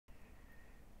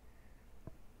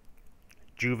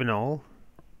Juvenal,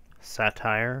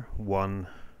 Satire 1.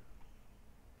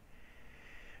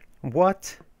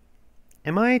 What?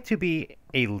 Am I to be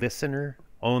a listener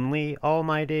only all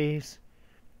my days?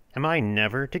 Am I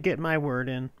never to get my word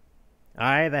in?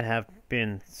 I that have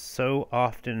been so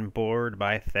often bored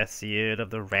by Thesiad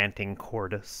of the ranting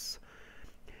Cordus.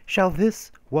 Shall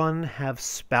this one have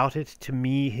spouted to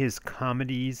me his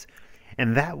comedies,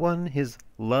 and that one his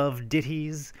love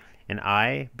ditties, and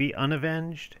I be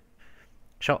unavenged?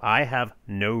 Shall I have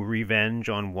no revenge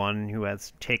on one who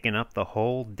has taken up the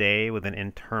whole day with an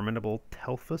interminable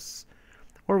Telephus,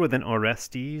 or with an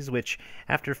Orestes, which,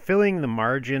 after filling the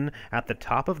margin at the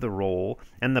top of the roll,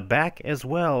 and the back as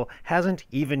well, hasn't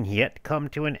even yet come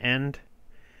to an end?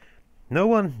 No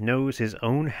one knows his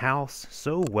own house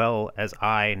so well as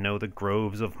I know the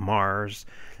groves of Mars,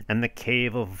 and the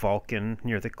cave of Vulcan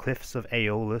near the cliffs of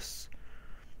Aeolus.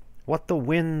 What the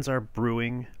winds are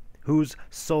brewing, whose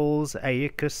souls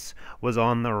Aeacus was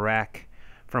on the rack,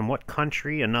 from what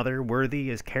country another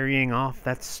worthy is carrying off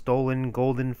that stolen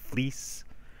golden fleece.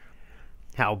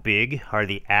 How big are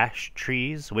the ash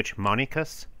trees which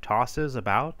Monicus tosses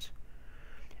about?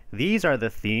 These are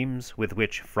the themes with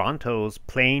which Fronto's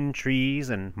plane trees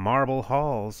and marble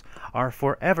halls are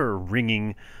forever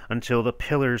ringing until the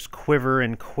pillars quiver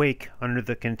and quake under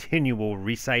the continual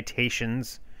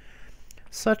recitations.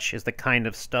 Such is the kind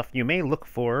of stuff you may look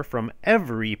for from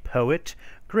every poet,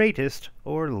 greatest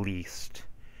or least.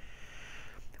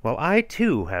 Well, I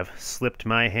too have slipped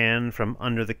my hand from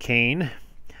under the cane.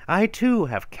 I too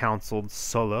have counseled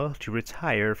Sulla to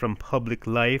retire from public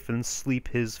life and sleep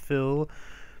his fill.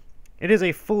 It is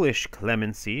a foolish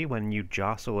clemency when you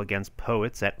jostle against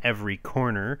poets at every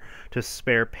corner to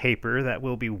spare paper that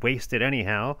will be wasted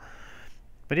anyhow.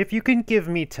 But if you can give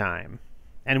me time,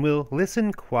 and will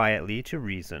listen quietly to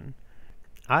reason,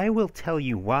 I will tell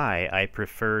you why I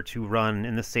prefer to run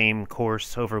in the same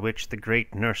course over which the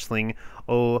great nursling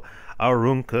O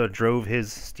Aurunca drove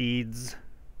his steeds.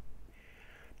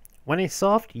 When a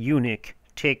soft eunuch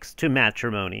takes to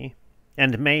matrimony,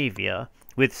 and Mavia,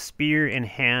 with spear in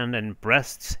hand and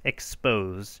breasts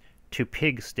exposed, to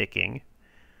pig-sticking,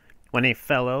 when a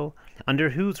fellow, under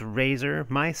whose razor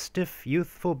my stiff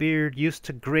youthful beard used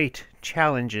to grate,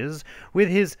 challenges, with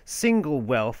his single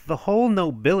wealth, the whole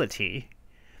nobility,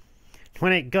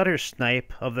 when a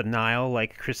gutter-snipe of the Nile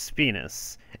like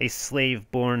Crispinus, a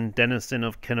slave-born denizen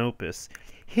of Canopus,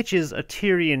 hitches a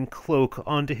Tyrian cloak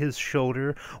onto his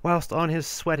shoulder, whilst on his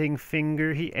sweating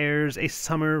finger he airs a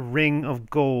summer ring of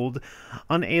gold,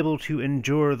 unable to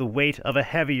endure the weight of a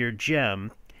heavier gem,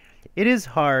 it is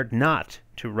hard not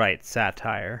to write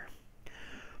satire.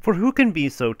 For who can be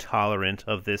so tolerant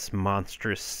of this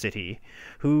monstrous city,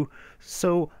 who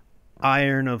so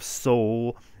iron of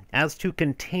soul as to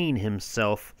contain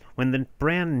himself when the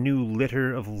brand new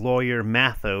litter of lawyer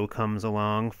Matho comes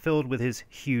along, filled with his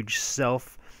huge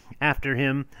self, after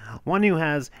him one who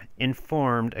has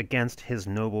informed against his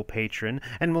noble patron,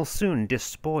 and will soon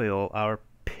despoil our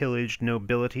pillaged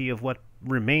nobility of what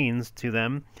remains to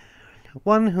them,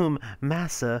 one whom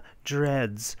Massa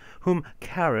dreads, whom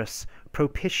Carus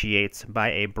propitiates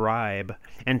by a bribe,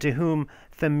 and to whom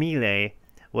Themile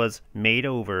was made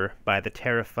over by the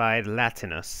terrified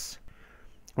Latinus.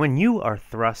 When you are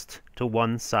thrust to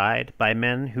one side by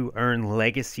men who earn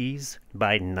legacies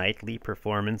by nightly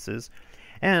performances,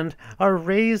 and are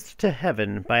raised to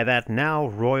heaven by that now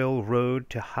royal road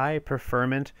to high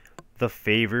preferment, the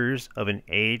favors of an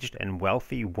aged and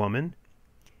wealthy woman,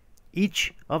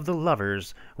 each of the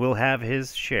lovers will have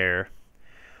his share.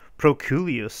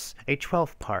 Proculius a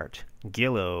 12th part,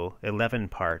 Gillo 11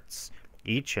 parts,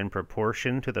 each in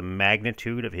proportion to the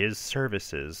magnitude of his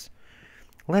services.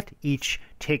 Let each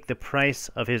take the price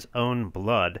of his own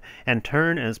blood, and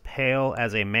turn as pale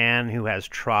as a man who has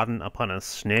trodden upon a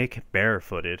snake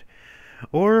barefooted,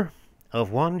 or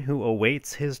of one who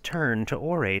awaits his turn to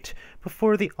orate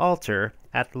before the altar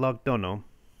at Lugdunum.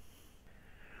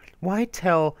 Why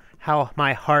tell how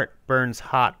my heart burns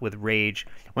hot with rage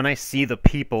when I see the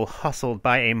people hustled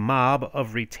by a mob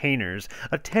of retainers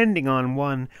attending on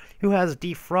one who has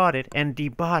defrauded and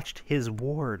debauched his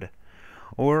ward,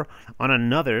 or on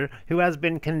another who has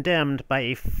been condemned by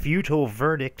a futile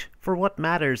verdict? For what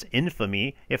matters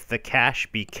infamy if the cash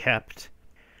be kept?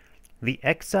 The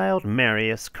exiled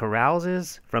Marius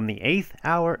carouses from the 8th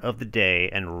hour of the day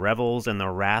and revels in the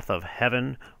wrath of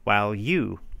heaven, while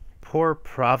you, poor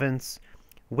province,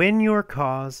 win your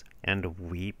cause and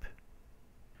weep.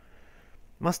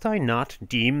 Must I not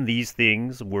deem these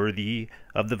things worthy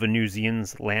of the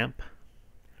Venusian's lamp?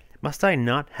 Must I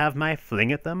not have my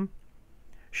fling at them?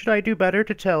 Should I do better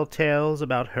to tell tales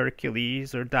about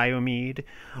Hercules or Diomede,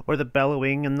 or the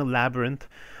bellowing in the labyrinth,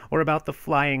 or about the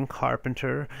flying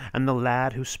carpenter and the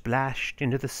lad who splashed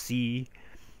into the sea,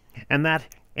 and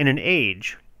that in an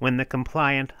age when the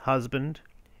compliant husband,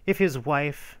 if his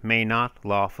wife may not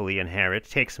lawfully inherit,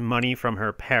 takes money from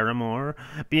her paramour,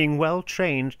 being well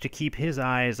trained to keep his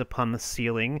eyes upon the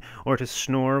ceiling, or to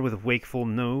snore with wakeful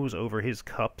nose over his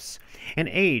cups, an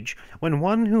age when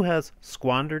one who has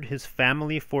squandered his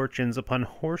family fortunes upon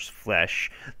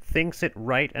horse-flesh thinks it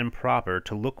right and proper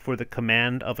to look for the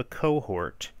command of a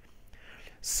cohort.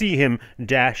 See him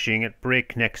dashing at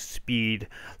breakneck speed,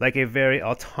 like a very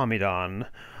automaton,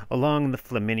 along the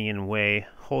Flaminian Way,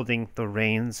 holding the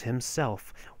reins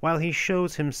himself, while he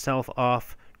shows himself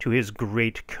off to his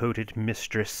great-coated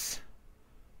mistress.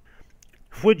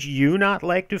 Would you not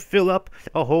like to fill up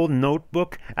a whole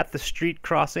notebook at the street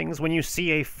crossings when you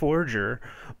see a forger,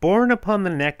 borne upon the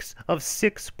necks of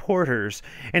 6 porters,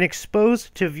 and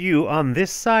exposed to view on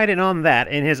this side and on that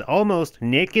in his almost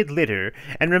naked litter,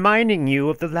 and reminding you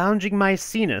of the lounging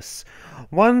Maecenas,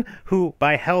 one who,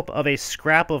 by help of a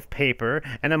scrap of paper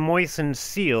and a moistened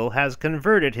seal, has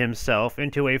converted himself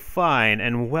into a fine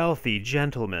and wealthy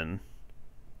gentleman?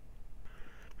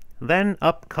 Then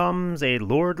up comes a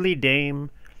lordly dame,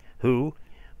 who,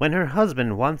 when her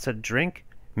husband wants a drink,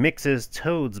 mixes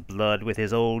toad's blood with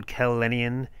his old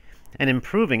Kellenian, and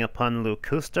improving upon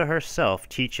Locusta herself,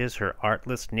 teaches her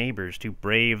artless neighbors to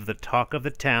brave the talk of the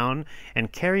town,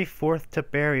 and carry forth to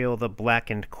burial the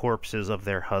blackened corpses of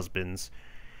their husbands.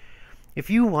 If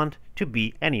you want to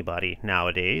be anybody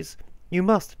nowadays, you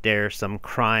must dare some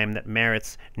crime that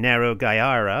merits narrow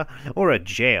Gyara or a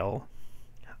jail.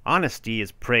 Honesty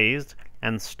is praised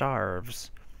and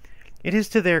starves. It is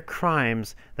to their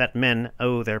crimes that men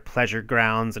owe their pleasure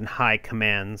grounds and high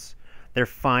commands, their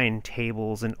fine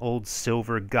tables and old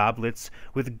silver goblets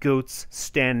with goats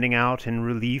standing out in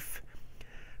relief.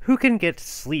 Who can get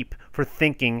sleep for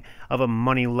thinking of a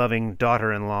money-loving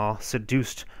daughter-in-law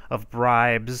seduced of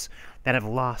bribes that have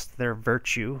lost their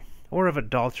virtue, or of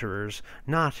adulterers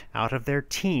not out of their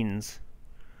teens?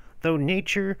 Though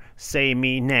nature say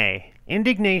me nay,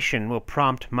 indignation will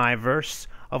prompt my verse,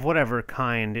 of whatever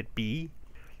kind it be,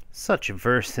 such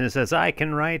verses as I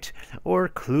can write, or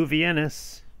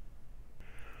Cluvienus.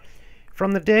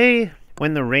 From the day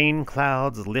when the rain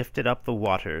clouds lifted up the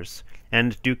waters,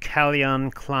 and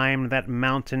Deucalion climbed that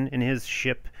mountain in his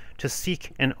ship to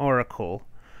seek an oracle,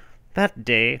 that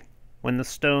day when the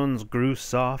stones grew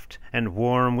soft and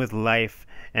warm with life,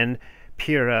 and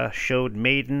Pyrrha showed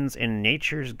maidens in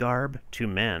nature's garb to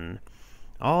men,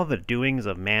 all the doings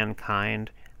of mankind,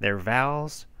 their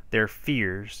vows, their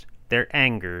fears, their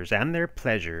angers, and their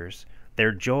pleasures,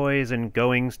 their joys and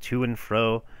goings to and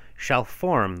fro, shall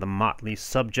form the motley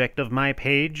subject of my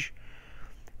page.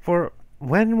 For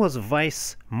when was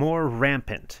vice more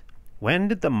rampant? When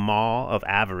did the maw of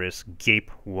avarice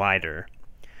gape wider?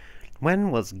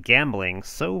 When was gambling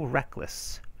so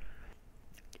reckless?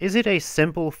 Is it a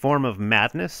simple form of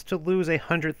madness to lose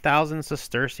 100,000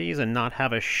 sesterces and not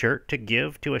have a shirt to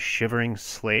give to a shivering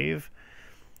slave?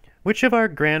 Which of our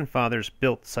grandfathers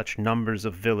built such numbers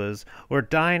of villas, or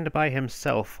dined by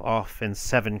himself off in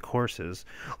 7 courses?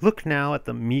 Look now at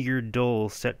the meagre dole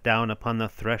set down upon the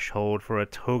threshold for a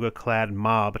toga-clad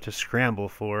mob to scramble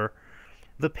for.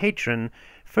 The patron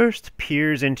first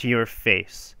peers into your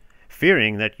face,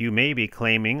 fearing that you may be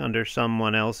claiming under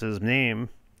someone else's name.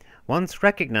 Once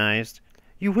recognized,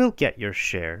 you will get your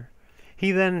share.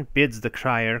 He then bids the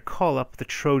crier call up the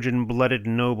Trojan-blooded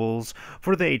nobles,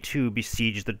 for they too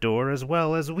besiege the door as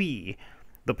well as we.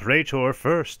 The praetor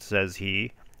first, says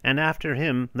he, and after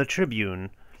him the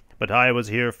tribune. But I was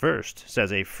here first,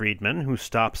 says a freedman who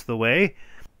stops the way.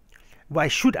 Why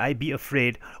should I be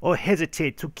afraid or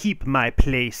hesitate to keep my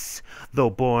place, though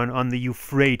born on the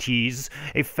Euphrates,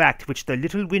 a fact which the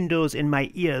little windows in my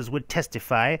ears would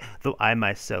testify, though I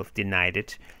myself denied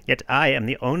it? Yet I am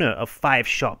the owner of 5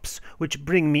 shops, which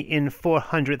bring me in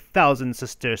 400,000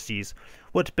 sesterces.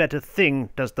 What better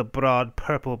thing does the broad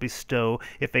purple bestow,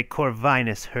 if a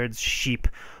Corvinus herds sheep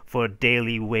for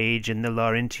daily wage in the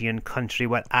Laurentian country,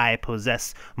 while I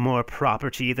possess more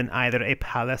property than either a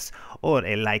Pallas or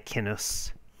a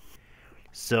Licinus?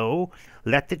 So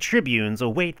let the tribunes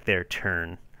await their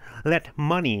turn. Let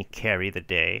money carry the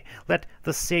day. Let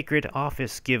the sacred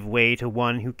office give way to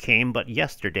one who came but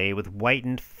yesterday with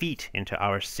whitened feet into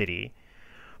our city.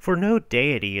 For no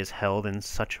deity is held in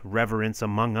such reverence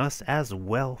among us as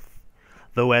wealth,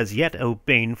 though as yet, O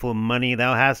baneful money,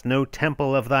 thou hast no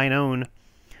temple of thine own.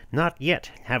 Not yet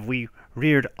have we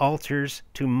reared altars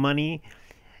to money,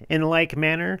 In like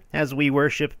manner as we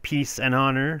worship peace and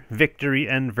honor, victory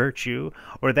and virtue,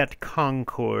 or that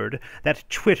concord that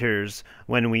twitters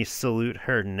when we salute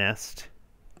her nest.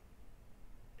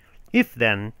 If,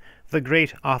 then, the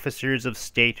great officers of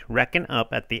state reckon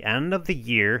up at the end of the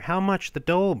year how much the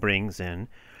dole brings in,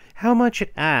 how much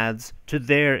it adds to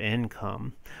their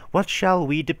income, what shall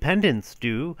we dependents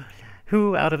do,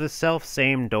 who out of the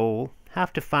self-same dole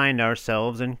have to find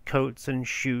ourselves in coats and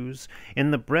shoes,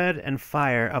 in the bread and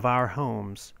fire of our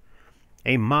homes?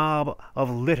 A mob of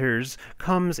litters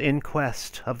comes in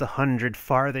quest of the 100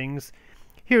 farthings.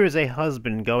 Here is a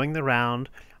husband going the round,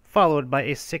 followed by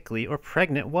a sickly or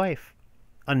pregnant wife.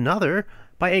 Another,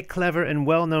 by a clever and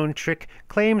well-known trick,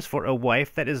 claims for a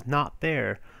wife that is not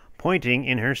there, pointing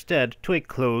in her stead to a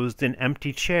closed and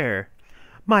empty chair.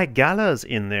 "My Gala's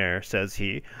in there," says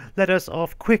he. "Let us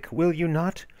off quick, will you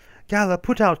not? Gala,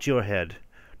 put out your head.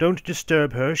 Don't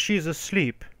disturb her, she's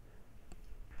asleep."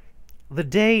 The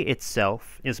day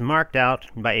itself is marked out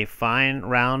by a fine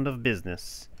round of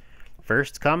business.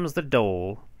 First comes the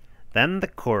dole, then the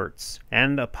courts,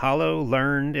 and Apollo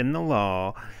learned in the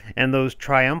law, and those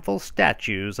triumphal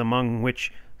statues among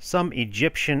which some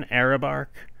Egyptian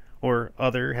Arabarch or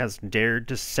other has dared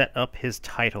to set up his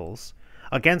titles,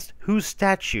 against whose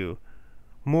statue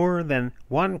more than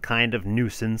one kind of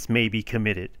nuisance may be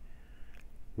committed.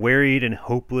 Wearied and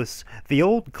hopeless, the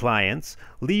old clients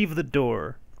leave the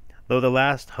door, though the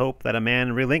last hope that a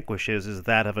man relinquishes is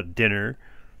that of a dinner.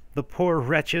 The poor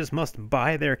wretches must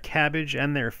buy their cabbage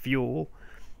and their fuel.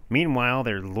 Meanwhile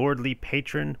their lordly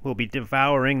patron will be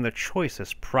devouring the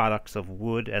choicest products of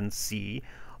wood and sea,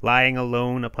 lying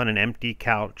alone upon an empty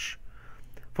couch.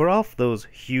 For off those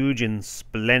huge and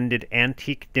splendid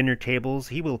antique dinner tables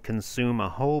he will consume a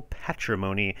whole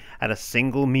patrimony at a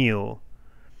single meal.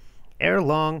 Ere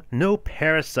long no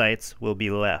parasites will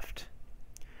be left.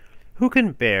 Who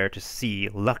can bear to see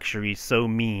luxury so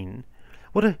mean?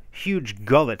 What a huge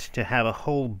gullet to have a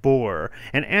whole boar,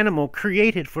 an animal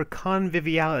created for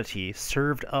conviviality,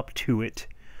 served up to it!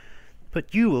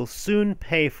 But you will soon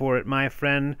pay for it, my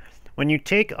friend, when you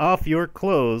take off your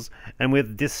clothes, and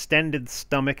with distended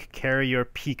stomach carry your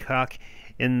peacock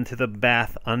into the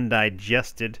bath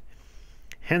undigested.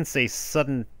 Hence a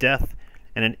sudden death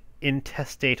and an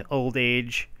intestate old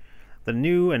age. The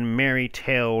new and merry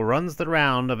tale runs the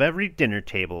round of every dinner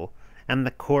table, and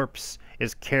the corpse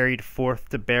is carried forth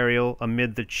to burial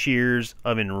amid the cheers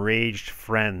of enraged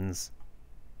friends.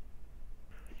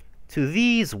 To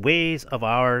these ways of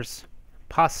ours,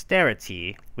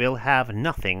 posterity will have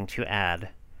nothing to add.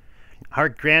 Our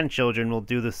grandchildren will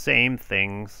do the same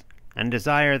things, and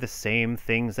desire the same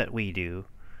things that we do.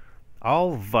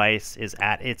 All vice is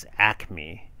at its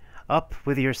acme. Up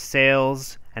with your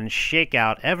sails, and shake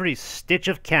out every stitch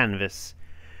of canvas.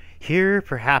 Here,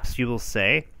 perhaps you will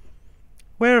say,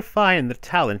 where find the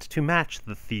talent to match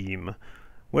the theme?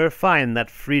 Where find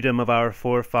that freedom of our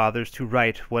forefathers to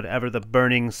write whatever the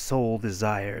burning soul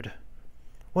desired?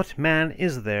 What man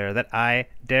is there that I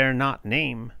dare not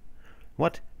name?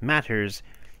 What matters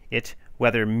it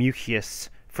whether Mucius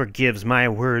forgives my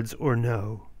words or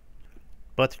no?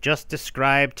 But just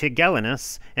describe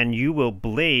Tigellinus, and you will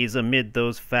blaze amid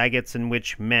those faggots in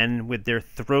which men, with their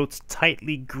throats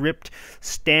tightly gripped,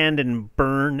 stand and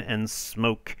burn and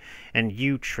smoke, and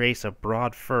you trace a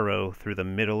broad furrow through the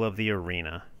middle of the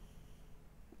arena.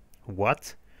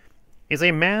 What? Is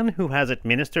a man who has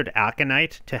administered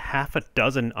aconite to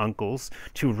 6 uncles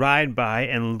to ride by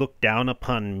and look down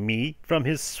upon me from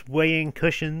his swaying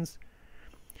cushions?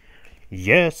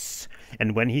 Yes,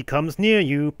 and when he comes near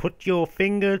you, put your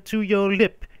finger to your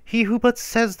lip. He who but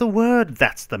says the word,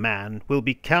 "That's the man," will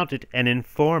be counted an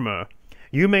informer.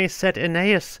 You may set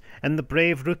Aeneas and the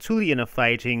brave Rutulian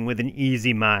a-fighting with an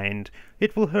easy mind.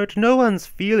 It will hurt no one's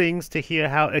feelings to hear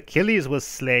how Achilles was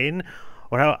slain,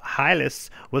 or how Hylas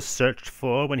was searched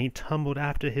for when he tumbled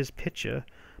after his pitcher.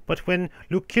 But when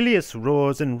Lucilius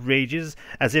roars and rages,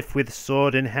 as if with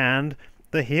sword in hand,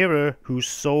 the hearer, whose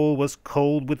soul was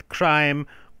cold with crime,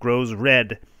 grows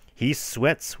red. He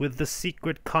sweats with the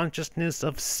secret consciousness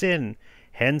of sin,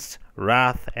 hence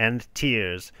wrath and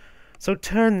tears. So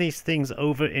turn these things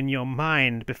over in your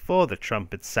mind before the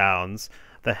trumpet sounds.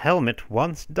 The helmet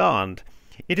once donned,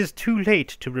 it is too late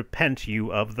to repent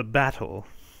you of the battle.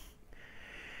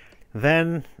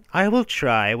 Then I will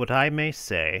try what I may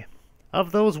say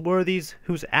of those worthies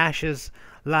whose ashes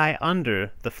lie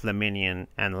under the Flaminian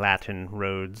and Latin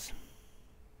roads.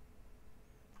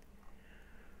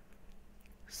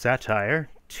 Satire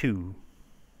 2.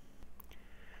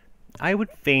 I would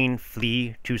fain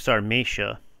flee to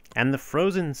Sarmatia and the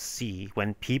frozen sea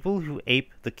when people who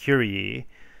ape the Curii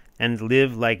and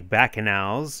live like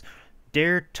bacchanals,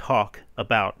 dare talk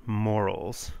about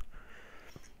morals.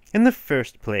 In the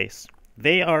first place,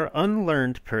 they are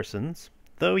unlearned persons,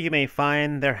 though you may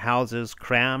find their houses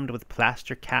crammed with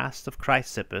plaster casts of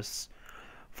Chrysippus,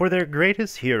 for their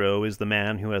greatest hero is the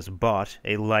man who has bought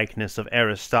a likeness of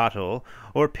Aristotle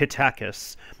or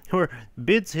Pittacus, or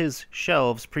bids his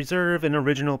shelves preserve an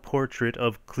original portrait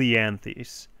of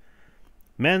Cleanthes.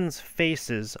 Men's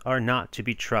faces are not to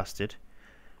be trusted.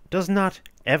 Does not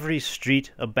every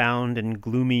street abound in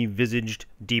gloomy-visaged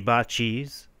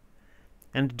debauchees?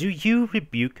 And do you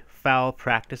rebuke foul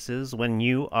practices when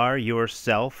you are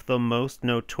yourself the most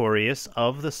notorious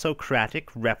of the Socratic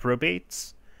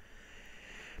reprobates?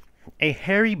 A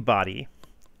hairy body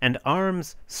and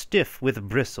arms stiff with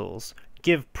bristles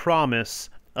give promise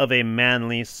of a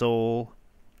manly soul,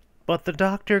 but the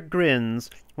doctor grins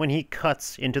when he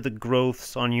cuts into the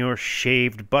growths on your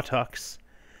shaved buttocks.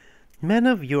 Men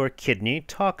of your kidney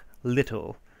talk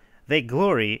little. They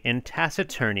glory in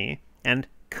taciturnity and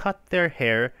cut their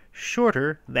hair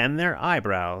shorter than their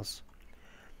eyebrows.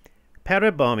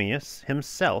 Parabomius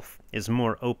himself is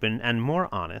more open and more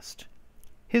honest.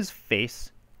 His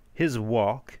face, his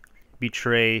walk,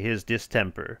 betray his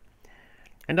distemper,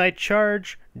 and I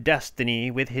charge destiny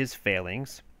with his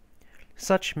failings.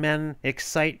 Such men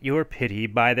excite your pity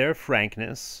by their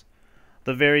frankness.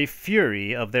 The very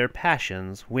fury of their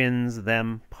passions wins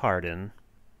them pardon.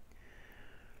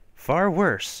 Far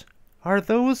worse are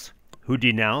those who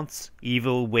denounce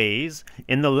evil ways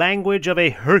in the language of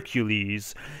a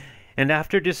Hercules, and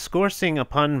after discoursing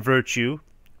upon virtue,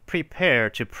 prepare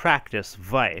to practice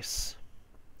vice.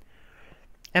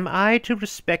 Am I to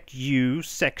respect you,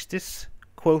 Sextus,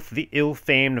 quoth the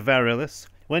ill-famed Varilus,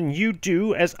 when you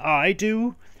do as I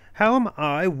do? How am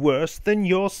I worse than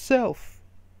yourself?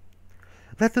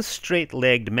 Let the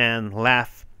straight-legged man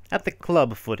laugh at the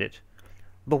club-footed,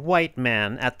 the white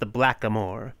man at the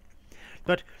blackamoor.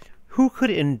 But who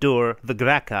could endure the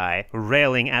Gracchi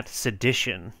railing at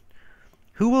sedition?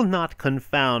 Who will not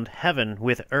confound heaven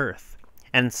with earth,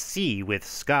 and sea with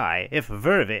sky, if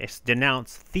Verves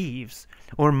denounce thieves,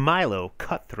 or Milo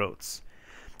cutthroats?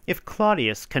 If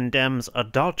Claudius condemns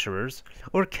adulterers,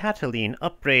 or Catiline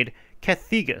upbraid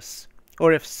Cethegus,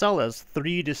 or if Sulla's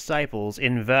 3 disciples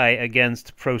inveigh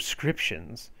against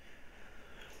proscriptions?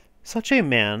 Such a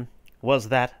man was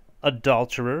that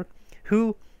adulterer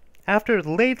who, after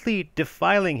lately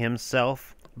defiling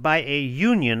himself by a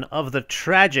union of the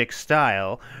tragic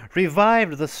style,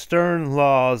 revived the stern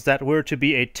laws that were to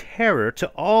be a terror to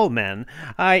all men,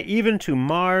 aye, even to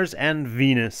Mars and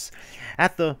Venus,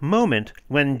 at the moment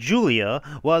when Julia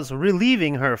was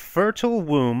relieving her fertile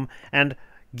womb and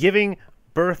giving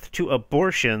birth to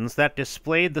abortions that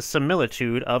displayed the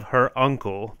similitude of her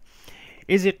uncle.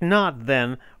 Is it not,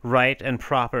 then, right and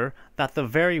proper that the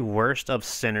very worst of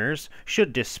sinners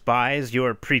should despise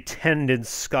your pretended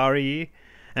scarii,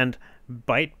 and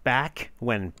bite back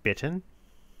when bitten?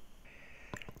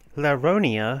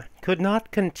 Laronia could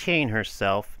not contain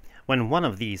herself when one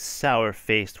of these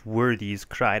sour-faced worthies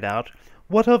cried out,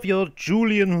 "What of your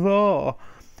Julian law?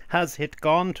 Has it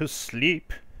gone to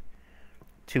sleep?"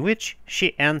 To which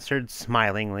she answered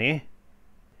smilingly,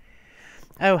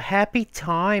 "Oh, happy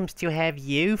times to have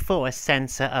you for a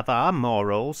censor of our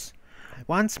morals.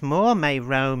 Once more may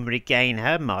Rome regain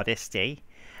her modesty.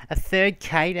 A third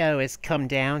Cato has come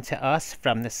down to us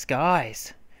from the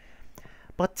skies.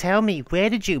 But tell me, where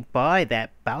did you buy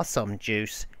that balsam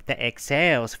juice that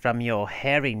exhales from your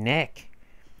hairy neck?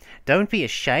 Don't be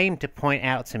ashamed to point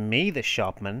out to me the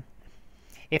shopman.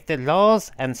 If the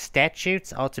laws and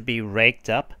statutes are to be raked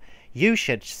up, you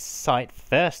should cite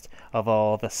first of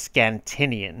all the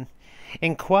Scantinian.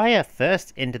 Inquire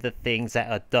first into the things that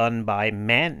are done by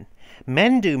men.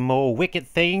 Men do more wicked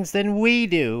things than we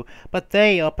do, but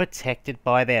they are protected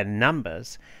by their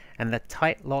numbers and the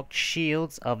tight-locked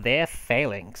shields of their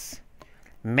phalanx.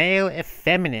 Male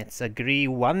effeminates agree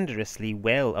wondrously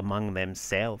well among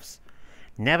themselves.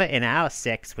 Never in our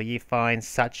sex will you find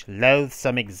such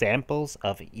loathsome examples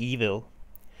of evil.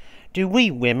 Do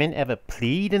we women ever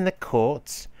plead in the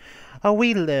courts? Are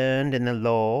we learned in the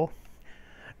law?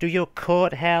 Do your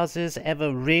court-houses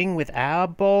ever ring with our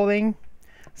bawling?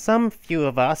 Some few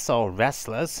of us are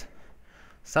wrestlers.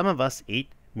 Some of us eat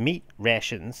meat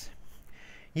rations.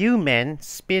 You men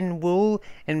spin wool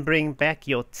and bring back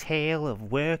your tale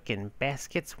of work in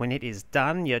baskets. When it is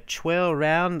done, you twirl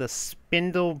round the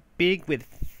spindle big with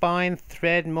fine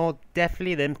thread more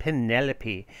deftly than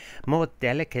Penelope, more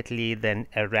delicately than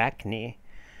Arachne.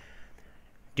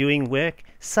 Doing work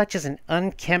such as an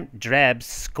unkempt drab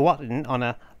squatting on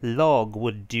a log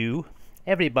would do,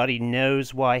 Everybody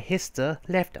knows why Hister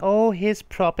left all his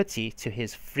property to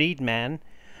his freedman,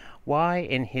 why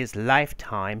in his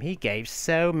lifetime he gave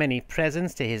so many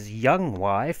presents to his young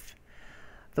wife.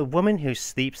 The woman who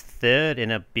sleeps third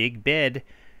in a big bed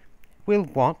will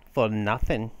want for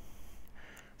nothing.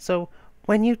 So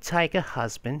when you take a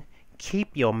husband,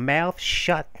 keep your mouth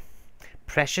shut.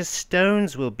 Precious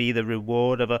stones will be the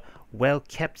reward of a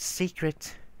well-kept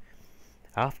secret.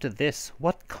 After this,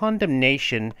 what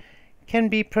condemnation can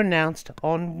be pronounced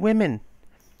on women?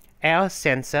 Our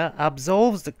censor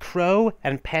absolves the crow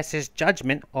and passes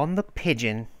judgment on the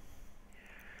pigeon.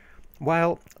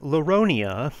 While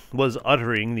Laronia was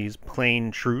uttering these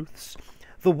plain truths,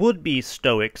 the would-be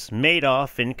Stoics made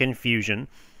off in confusion.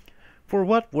 For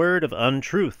what word of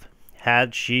untruth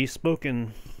had she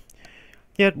spoken?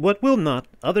 Yet what will not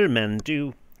other men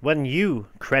do when you,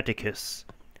 Creticus,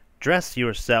 dress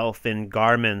yourself in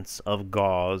garments of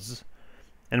gauze,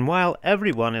 and while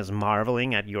everyone is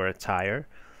marveling at your attire,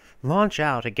 launch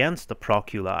out against the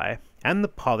Proculi and the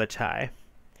Politi?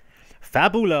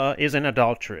 Fabula is an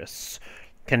adulteress.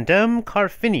 Condemn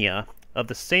Carfinia of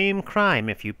the same crime,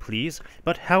 if you please,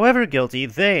 but however guilty,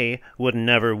 they would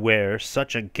never wear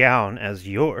such a gown as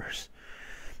yours.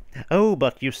 Oh,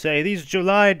 but you say these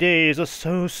July days are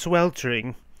so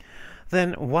sweltering.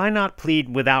 Then why not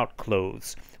plead without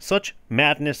clothes? Such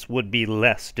madness would be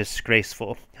less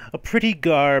disgraceful. A pretty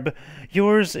garb,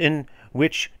 yours, in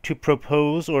which to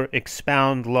propose or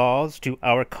expound laws to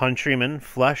our countrymen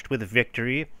flushed with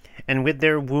victory, and with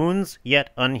their wounds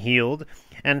yet unhealed,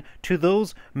 and to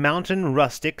those mountain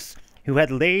rustics who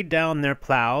had laid down their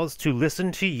ploughs to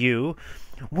listen to you.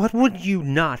 What would you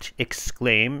not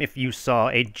exclaim if you saw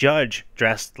a judge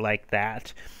dressed like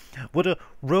that? Would a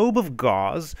robe of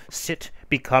gauze sit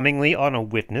becomingly on a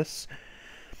witness?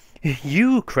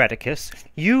 You, Creticus,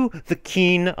 you, the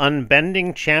keen,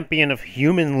 unbending champion of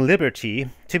human liberty,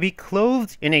 to be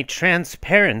clothed in a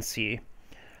transparency.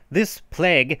 This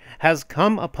plague has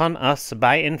come upon us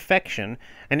by infection,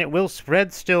 and it will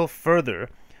spread still further,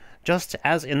 just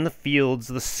as in the fields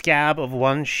the scab of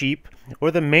one sheep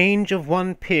or the mange of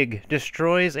one pig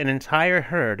destroys an entire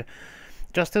herd,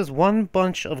 just as one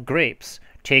bunch of grapes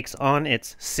takes on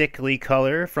its sickly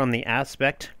color from the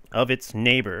aspect of its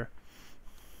neighbor.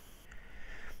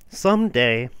 Some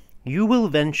day you will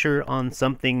venture on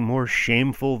something more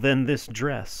shameful than this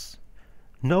dress.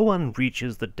 No one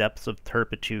reaches the depths of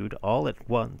turpitude all at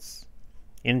once.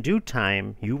 In due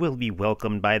time you will be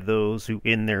welcomed by those who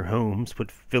in their homes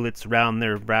put fillets round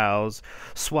their brows,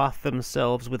 swathe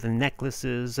themselves with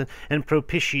necklaces, and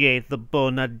propitiate the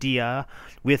bona dia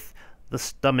with the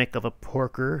stomach of a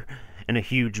porker and a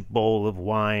huge bowl of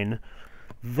wine,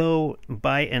 though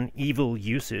by an evil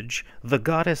usage the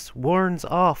goddess warns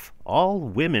off all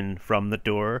women from the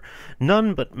door.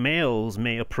 None but males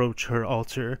may approach her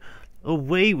altar.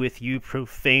 Away with you,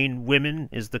 profane women,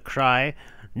 is the cry.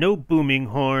 No booming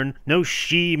horn, no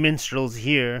she-minstrels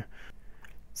here.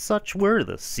 Such were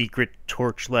the secret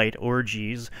torchlight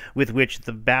orgies with which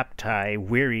the Bapti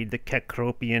wearied the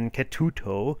Cecropian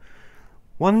Ketuto.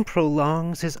 One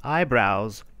prolongs his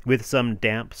eyebrows with some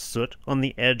damp soot on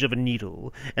the edge of a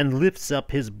needle, and lifts up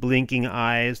his blinking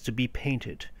eyes to be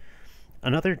painted.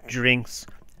 Another drinks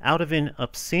out of an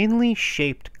obscenely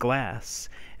shaped glass,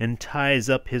 and ties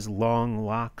up his long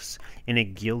locks in a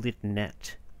gilded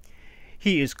net.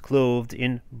 He is clothed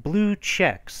in blue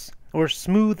checks, or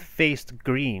smooth-faced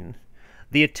green.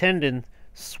 The attendant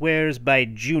swears by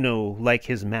Juno like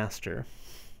his master.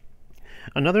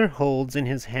 Another holds in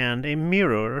his hand a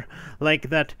mirror like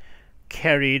that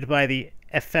carried by the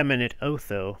effeminate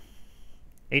Otho,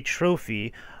 a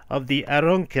trophy of the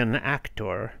Aroncan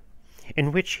actor,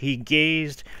 in which he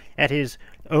gazed at his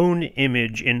own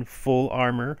image in full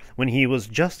armor when he was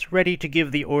just ready to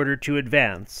give the order to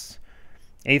advance.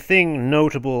 A thing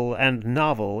notable and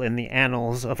novel in the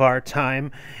annals of our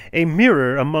time, a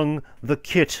mirror among the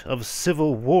kit of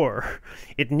civil war.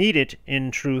 It needed, in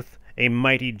truth, a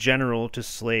mighty general to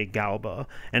slay Galba,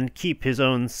 and keep his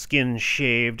own skin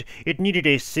shaved. It needed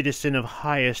a citizen of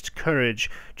highest courage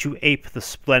to ape the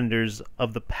splendors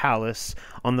of the palace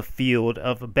on the field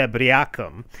of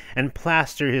Bebriacum, and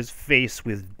plaster his face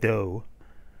with dough.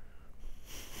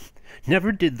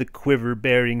 Never did the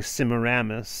quiver-bearing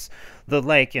Semiramis the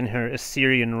like in her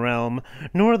Assyrian realm,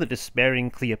 nor the despairing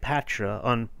Cleopatra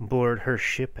on board her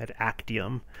ship at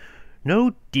Actium.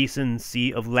 No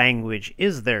decency of language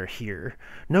is there here,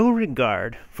 no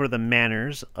regard for the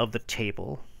manners of the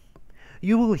table.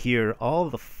 You will hear all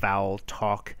the foul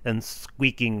talk and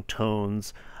squeaking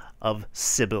tones of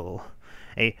Sibyl.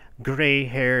 A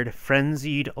gray-haired,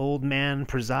 frenzied old man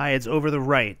presides over the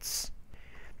rites.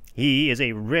 He is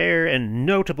a rare and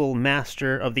notable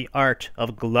master of the art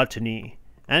of gluttony,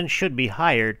 and should be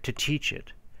hired to teach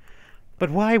it.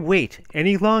 But why wait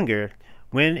any longer,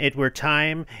 when it were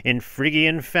time, in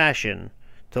Phrygian fashion,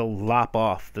 to lop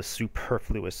off the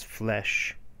superfluous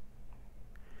flesh?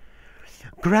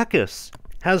 Gracchus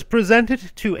has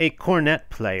presented to a cornet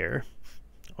player,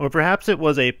 or perhaps it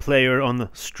was a player on the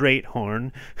straight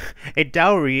horn, a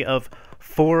dowry of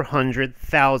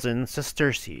 400,000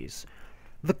 sesterces.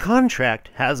 The contract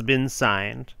has been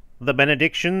signed, the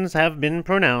benedictions have been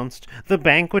pronounced, the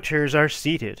banqueters are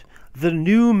seated, the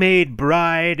new-made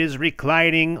bride is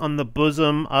reclining on the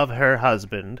bosom of her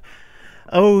husband.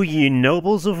 O ye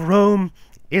nobles of Rome,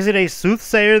 is it a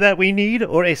soothsayer that we need,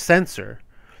 or a censor?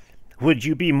 Would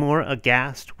you be more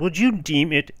aghast, would you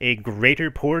deem it a greater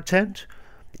portent,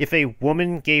 if a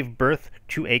woman gave birth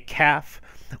to a calf,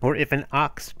 or if an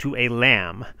ox to a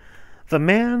lamb? The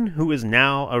man who is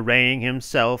now arraying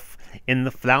himself in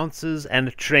the flounces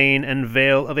and train and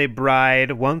veil of a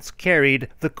bride once carried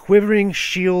the quivering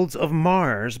shields of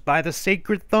Mars by the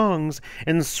sacred thongs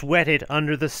and sweated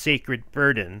under the sacred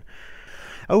burden.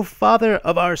 O father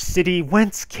of our city,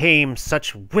 whence came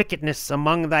such wickedness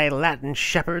among thy Latin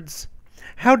shepherds?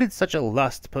 How did such a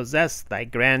lust possess thy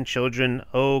grandchildren,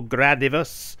 O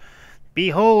Gradivus?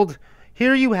 Behold,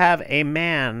 here you have a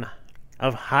man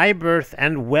of high birth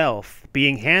and wealth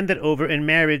being handed over in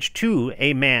marriage to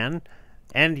a man,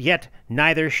 and yet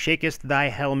neither shakest thy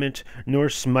helmet, nor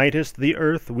smitest the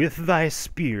earth with thy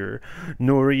spear,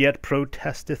 nor yet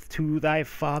protesteth to thy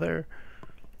father.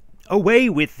 Away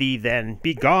with thee, then,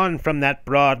 begone from that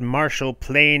broad martial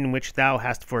plain which thou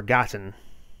hast forgotten.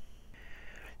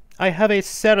 I have a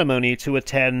ceremony to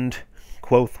attend,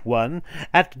 quoth one,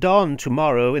 at dawn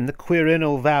tomorrow in the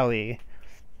Quirinal valley.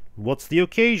 What's the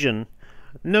occasion?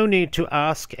 No need to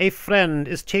ask. A friend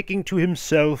is taking to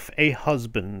himself a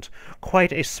husband.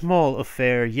 Quite a small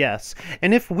affair, yes,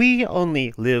 and if we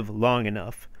only live long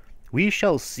enough, we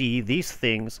shall see these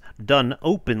things done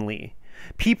openly.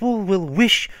 People will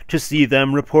wish to see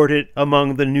them reported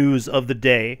among the news of the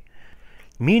day.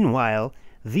 Meanwhile,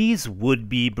 these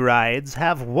would-be brides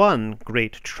have one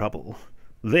great trouble.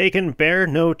 They can bear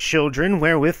no children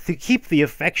wherewith to keep the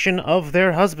affection of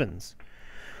their husbands.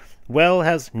 Well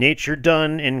has nature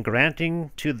done in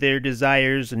granting to their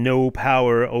desires no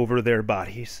power over their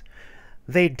bodies.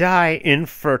 They die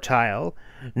infertile,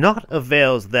 naught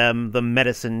avails them the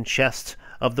medicine chest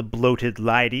of the bloated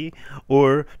lady,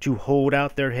 or to hold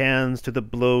out their hands to the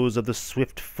blows of the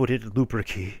swift-footed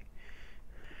Luperci.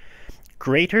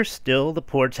 Greater still the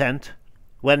portent,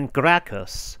 when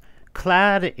Gracchus,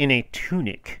 clad in a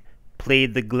tunic,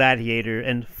 played the gladiator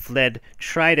and fled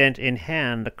trident in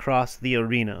hand across the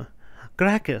arena.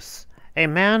 Gracchus, a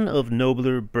man of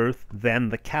nobler birth than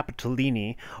the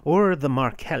Capitolini, or the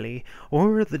Marcelli,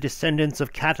 or the descendants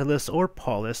of Catulus or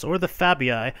Paulus, or the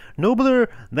Fabii, nobler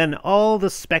than all the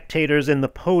spectators in the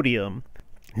podium,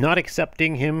 not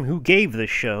excepting him who gave the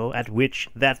show at which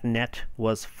that net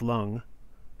was flung.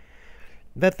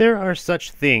 That there are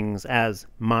such things as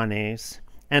manes,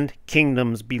 and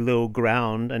kingdoms below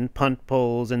ground, and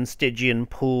punt-poles, and Stygian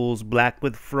pools black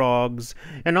with frogs,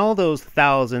 and all those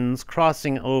thousands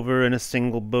crossing over in a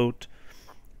single boat,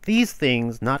 these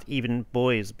things not even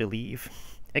boys believe,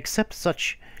 except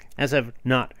such as have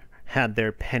not had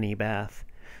their penny bath.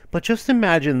 But just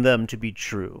imagine them to be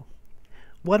true.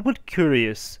 What would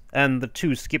Curius and the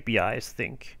two Scipios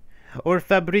think? Or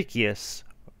Fabricius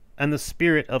and the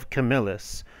spirit of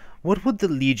Camillus? What would the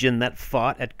legion that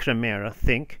fought at Cremera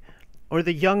think? Or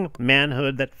the young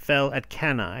manhood that fell at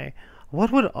Cannae?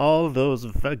 What would all those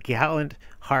gallant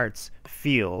hearts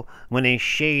feel when a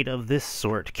shade of this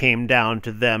sort came down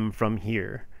to them from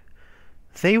here?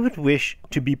 They would wish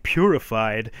to be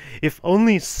purified, if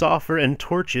only sulphur and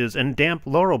torches and damp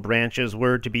laurel branches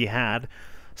were to be had.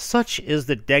 Such is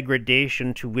the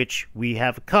degradation to which we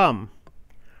have come.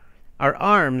 Our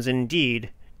arms,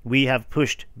 indeed, we have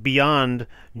pushed beyond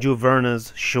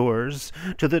Juverna's shores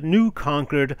to the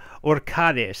new-conquered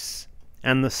Orcades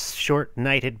and the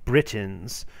short-nighted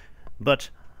Britons, but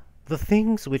the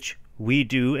things which we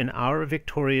do in our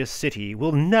victorious city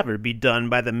will never be done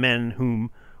by the men whom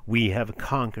we have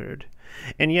conquered.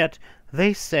 And yet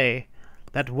they say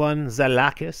that one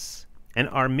Zalacus, an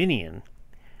Arminian,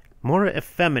 more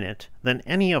effeminate than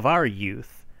any of our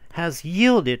youth, has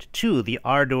yielded to the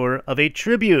ardor of a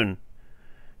tribune.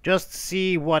 Just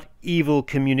see what evil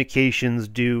communications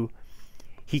do.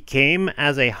 He came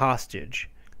as a hostage,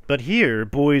 But here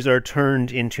boys are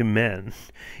turned into men.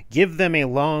 Give them a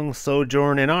long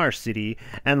sojourn in our city,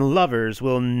 and lovers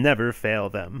will never fail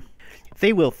them.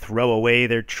 They will throw away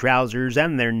their trousers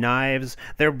and their knives,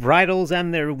 their bridles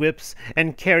and their whips,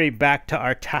 and carry back to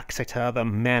Artaxata the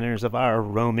manners of our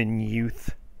Roman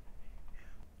youth.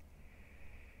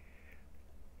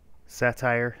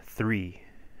 Satire 3.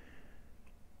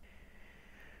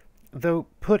 Though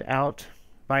put out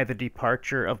by the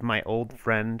departure of my old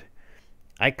friend,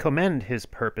 I commend his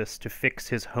purpose to fix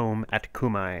his home at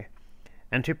Cumae,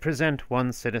 and to present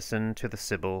one citizen to the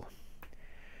Sibyl.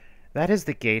 That is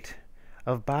the gate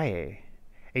of Baiae,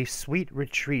 a sweet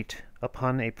retreat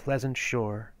upon a pleasant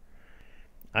shore.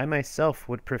 I myself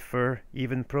would prefer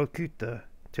even Procuta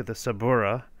to the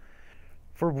Sabura,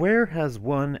 for where has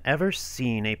one ever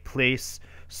seen a place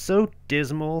so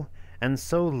dismal and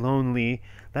so lonely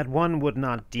that one would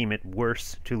not deem it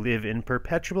worse to live in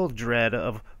perpetual dread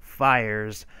of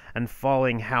fires and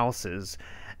falling houses,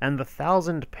 and the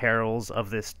thousand perils of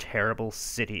this terrible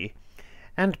city,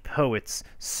 and poets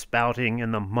spouting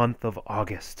in the month of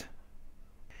August?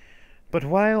 But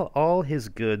while all his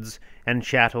goods and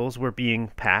chattels were being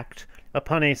packed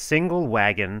upon a single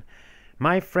wagon,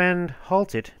 my friend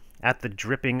halted at the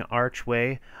dripping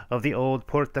archway of the old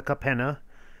Porta Capena.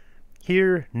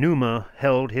 Here Numa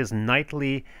held his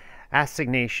nightly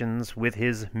assignations with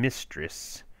his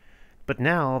mistress. But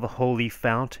now the holy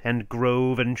fount and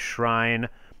grove and shrine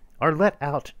are let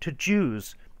out to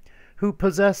Jews, who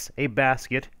possess a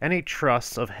basket and a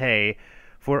truss of hay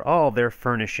for all their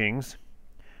furnishings.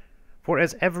 For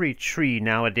as every tree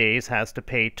nowadays has to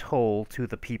pay toll to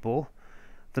the people,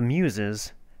 the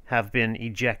muses have been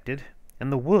ejected,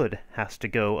 and the wood has to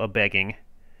go a-begging.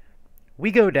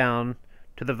 We go down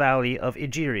to the valley of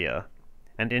Egeria,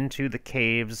 and into the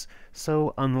caves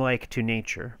so unlike to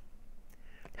nature.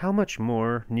 How much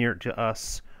more near to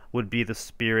us would be the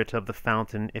spirit of the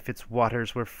fountain if its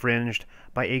waters were fringed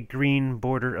by a green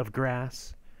border of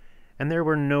grass, and there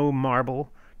were no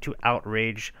marble to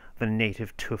outrage the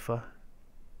native tufa.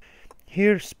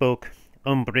 Here spoke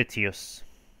Umbritius.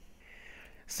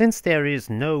 Since there is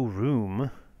no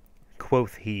room,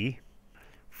 quoth he,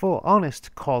 for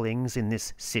honest callings in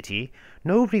this city,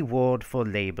 no reward for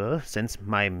labor, since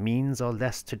my means are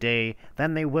less today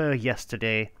than they were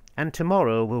yesterday, and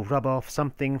tomorrow will rub off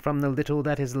something from the little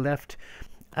that is left,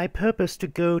 I purpose to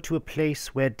go to a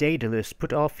place where Daedalus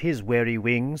put off his weary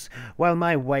wings, while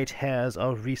my white hairs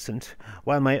are recent,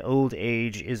 while my old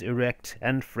age is erect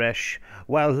and fresh,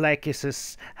 while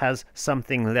Lycisus has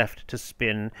something left to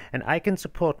spin, and I can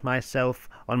support myself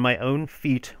on my own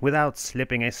feet without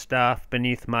slipping a staff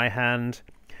beneath my hand.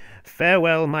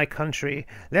 Farewell, my country.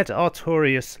 Let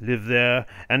Artorius live there,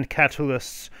 and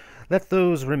Catulus. Let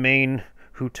those remain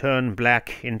who turn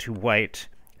black into white,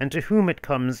 and to whom it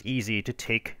comes easy to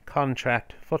take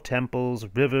contract for temples,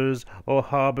 rivers, or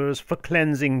harbors, for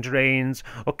cleansing drains,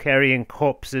 or carrying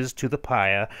corpses to the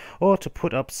pyre, or to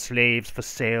put up slaves for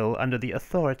sale under the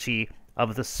authority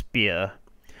of the spear.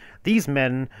 These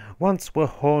men once were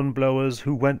hornblowers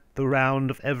who went the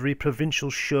round of every provincial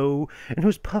show, and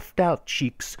whose puffed-out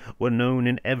cheeks were known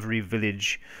in every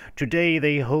village. Today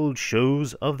they hold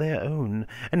shows of their own,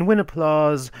 and win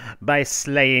applause by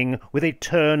slaying with a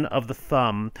turn of the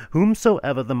thumb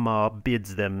whomsoever the mob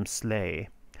bids them slay.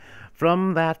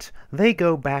 From that they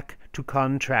go back to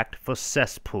contract for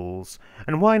cesspools,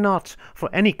 and why not for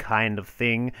any kind of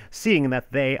thing, seeing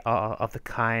that they are of the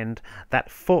kind that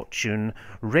fortune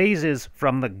raises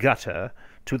from the gutter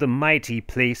to the mighty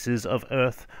places of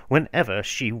earth whenever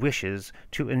she wishes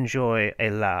to enjoy a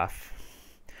laugh.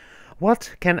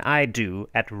 What can I do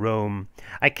at Rome?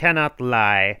 I cannot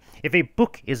lie. If a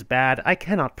book is bad, I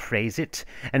cannot praise it,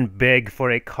 and beg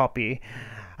for a copy.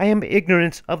 I am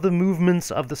ignorant of the movements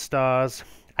of the stars.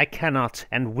 I cannot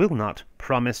and will not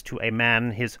promise to a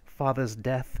man his father's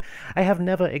death. I have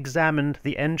never examined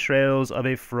the entrails of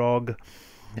a frog.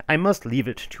 I must leave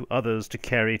it to others to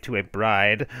carry to a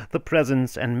bride the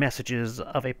presents and messages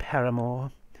of a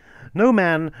paramour. No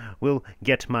man will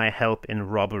get my help in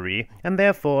robbery, and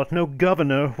therefore no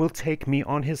governor will take me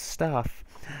on his staff.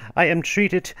 I am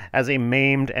treated as a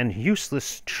maimed and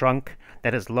useless trunk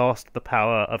that has lost the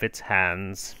power of its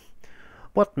hands.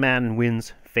 What man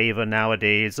wins favor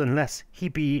nowadays unless he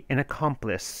be an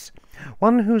accomplice,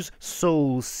 one whose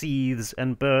soul seethes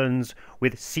and burns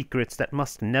with secrets that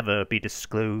must never be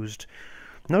disclosed?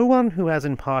 No one who has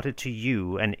imparted to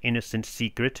you an innocent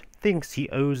secret thinks he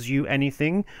owes you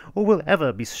anything, or will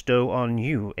ever bestow on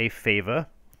you a favor.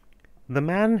 The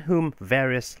man whom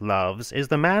Varus loves is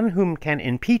the man whom can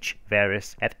impeach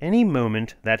Varus at any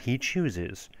moment that he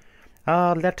chooses.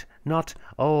 Ah, let not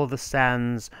all the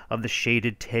sands of the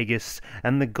shaded Tagus,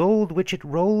 and the gold which it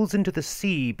rolls into the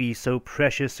sea, be so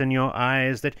precious in your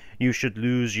eyes that you should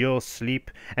lose your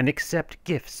sleep, and accept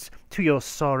gifts to your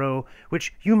sorrow,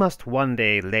 which you must one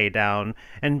day lay down,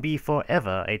 and be for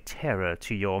ever a terror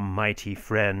to your mighty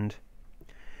friend.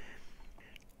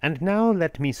 And now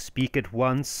let me speak at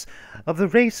once of the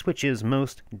race which is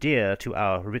most dear to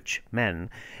our rich men,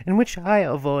 and which I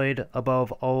avoid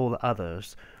above all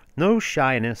others. No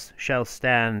shyness shall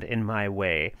stand in my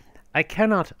way. I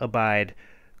cannot abide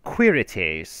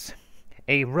Quirites,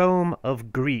 a Rome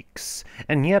of Greeks,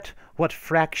 and yet what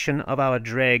fraction of our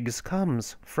dregs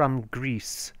comes from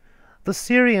Greece? The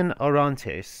Syrian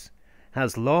Orontes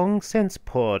has long since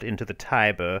poured into the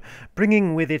Tiber,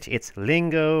 bringing with it its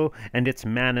lingo and its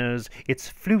manners, its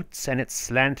flutes and its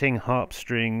slanting harp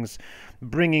strings,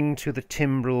 bringing to the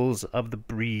timbrels of the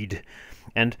breed,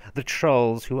 and the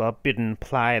trolls who are bidden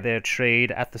ply their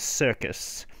trade at the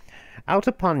circus. Out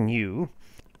upon you,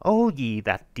 all ye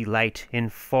that delight in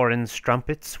foreign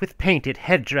strumpets with painted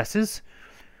headdresses!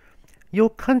 Your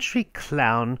country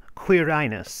clown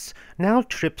Quirinus now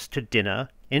trips to dinner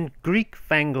in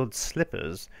Greek-fangled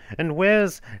slippers, and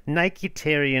wears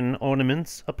Niceterian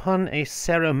ornaments upon a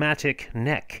ceromatic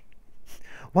neck.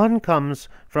 One comes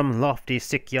from lofty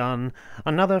Sicyon,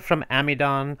 another from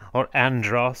Amydon or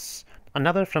Andros,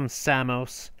 another from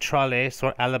Samos, Tralles,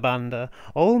 or Alabanda,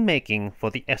 all making for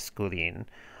the Esquiline,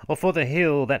 or for the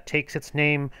hill that takes its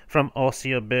name from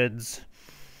osier beds,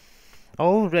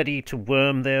 all ready to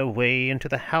worm their way into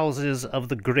the houses of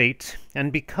the great,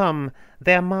 and become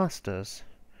their masters.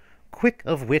 Quick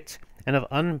of wit and of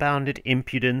unbounded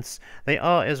impudence, they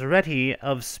are as ready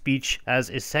of speech as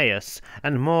Esaias,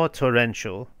 and more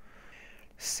torrential.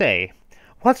 Say,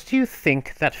 what do you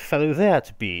think that fellow there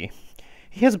to be?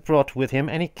 He has brought with him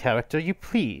any character you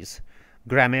please,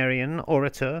 grammarian,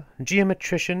 orator,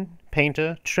 geometrician,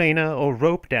 painter, trainer, or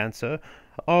rope dancer,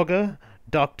 augur,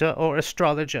 doctor, or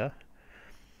astrologer.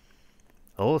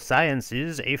 All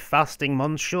sciences a fasting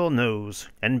monsieur knows,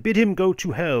 and bid him go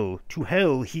to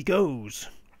hell he goes.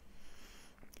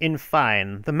 In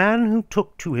fine, the man who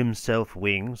took to himself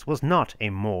wings was not a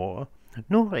Moor,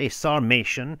 nor a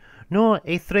Sarmatian, nor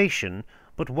a Thracian,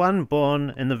 but one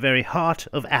born in the very heart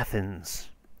of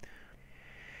Athens.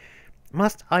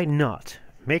 Must I not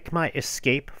make my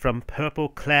escape from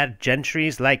purple-clad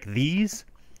gentries like these?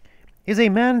 Is a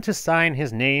man to sign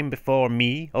his name before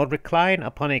me, or recline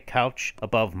upon a couch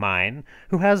above mine,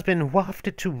 who has been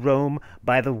wafted to Rome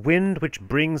by the wind which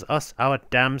brings us our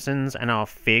damsons and our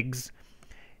figs?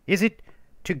 Is it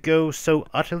to go so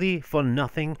utterly for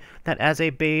nothing that as a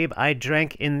babe I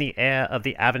drank in the air of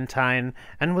the Aventine,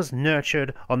 and was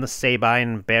nurtured on the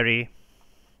Sabine berry?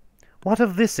 What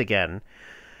of this again?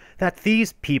 That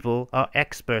these people are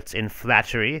experts in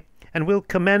flattery, and will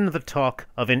commend the talk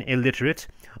of an illiterate,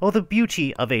 or the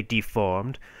beauty of a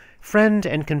deformed, friend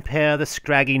and compare the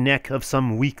scraggy neck of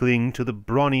some weakling to the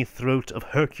brawny throat of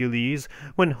Hercules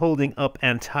when holding up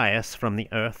Antaeus from the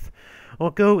earth,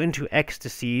 or go into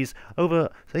ecstasies over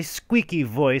a squeaky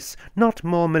voice not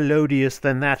more melodious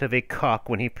than that of a cock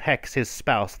when he pecks his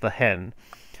spouse the hen.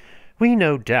 We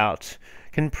no doubt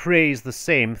can praise the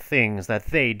same things that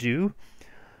they do,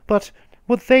 but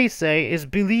what they say is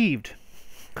believed.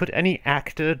 Could any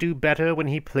actor do better when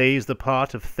he plays the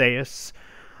part of Thais,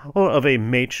 or of a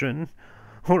matron,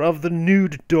 or of the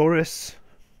nude Doris?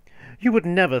 You would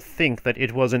never think that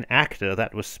it was an actor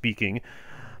that was speaking,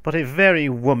 but a very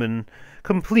woman,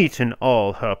 complete in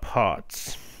all her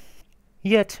parts.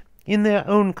 Yet in their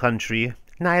own country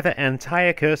neither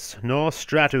Antiochus nor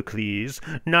Stratocles,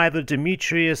 neither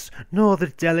Demetrius nor the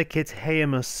delicate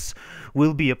Haemus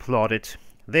will be applauded.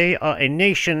 They are a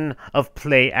nation of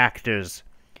play-actors.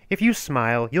 If you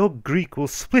smile, your Greek will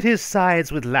split his sides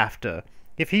with laughter.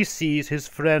 If he sees his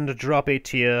friend drop a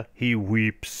tear, he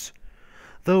weeps,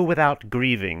 though without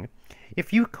grieving.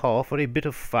 If you call for a bit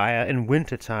of fire in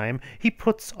winter-time, he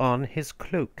puts on his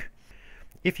cloak.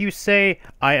 If you say,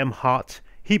 "I am hot,"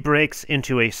 he breaks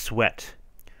into a sweat.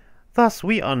 Thus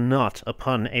we are not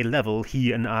upon a level,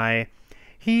 he and I.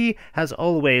 He has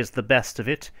always the best of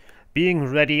it, being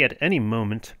ready at any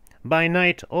moment, by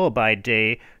night or by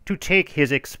day, to take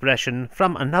his expression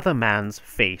from another man's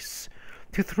face,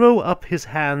 to throw up his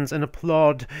hands and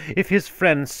applaud if his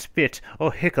friend spit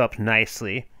or hiccup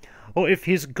nicely, or if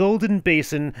his golden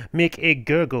basin make a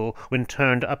gurgle when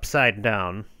turned upside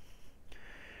down.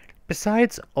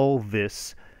 Besides all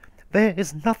this, there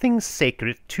is nothing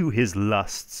sacred to his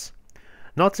lusts,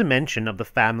 not to mention of the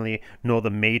family nor the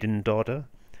maiden daughter,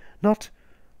 not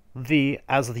the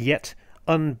as yet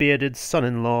unbearded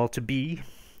son-in-law to be,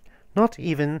 not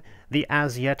even the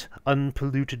as yet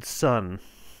unpolluted sun.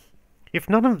 If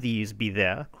none of these be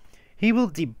there, he will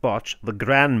debauch the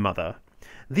grandmother.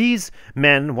 These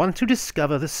men want to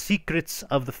discover the secrets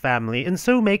of the family, and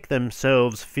so make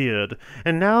themselves feared,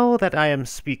 and now that I am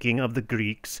speaking of the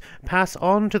Greeks, pass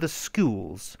on to the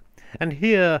schools, and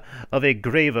hear of a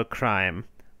graver crime,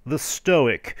 the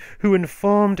Stoic, who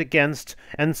informed against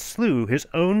and slew his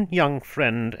own young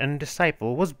friend and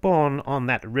disciple, was born on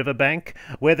that river bank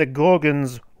where the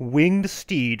Gorgon's winged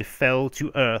steed fell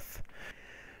to earth.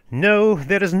 No,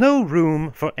 there is no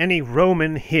room for any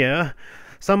Roman here.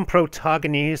 Some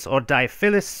Protogenes or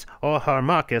Diphilus or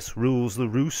Harmachis rules the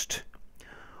roost,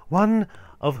 one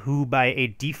of who by a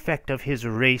defect of his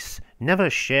race never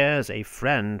shares a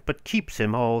friend, but keeps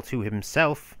him all to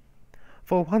himself.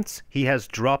 For once he has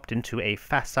dropped into a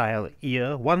facile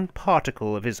ear one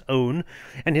particle of his own,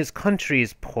 and his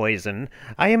country's poison,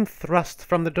 I am thrust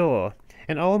from the door,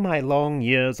 and all my long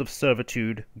years of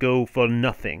servitude go for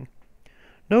nothing.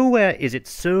 Nowhere is it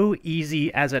so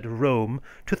easy as at Rome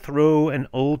to throw an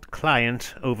old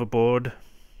client overboard.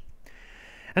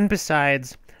 And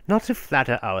besides, not to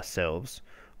flatter ourselves,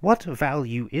 what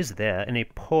value is there in a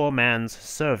poor man's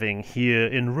serving here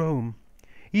in Rome,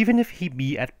 even if he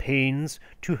be at pains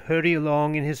to hurry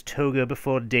along in his toga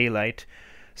before daylight,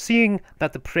 seeing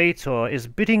that the praetor is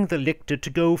bidding the lictor to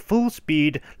go full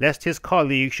speed, lest his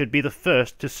colleague should be the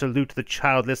first to salute the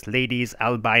childless ladies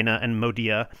Albina and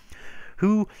Modia,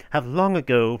 who have long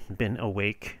ago been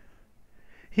awake.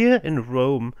 Here in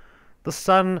Rome, the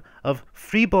son of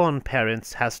freeborn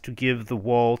parents has to give the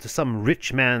wall to some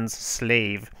rich man's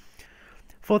slave,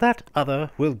 for that other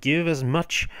will give as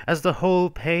much as the whole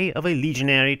pay of a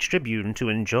legionary tribune to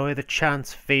enjoy the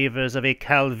chance favours of a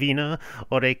Calvina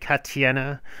or a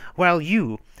Catiena, while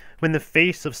you, when the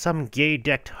face of some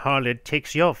gay-decked harlot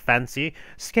takes your fancy,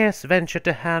 scarce venture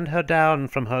to hand her down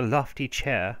from her lofty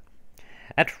chair.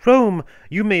 At Rome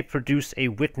you may produce a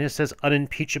witness as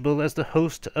unimpeachable as the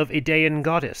host of Idaean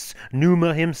goddess,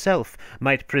 Numa himself,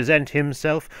 might present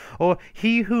himself, or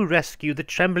he who rescued the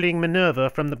trembling Minerva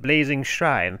from the blazing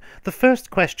shrine. The first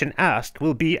question asked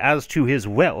will be as to his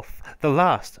wealth, the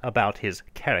last about his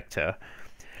character.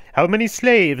 How many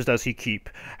slaves does he keep?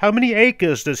 How many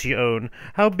acres does he own?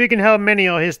 How big and how many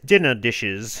are his dinner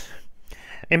dishes?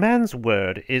 A man's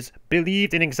word is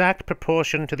believed in exact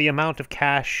proportion to the amount of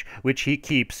cash which he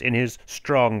keeps in his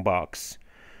strong box.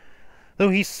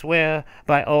 Though he swear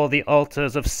by all the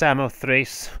altars of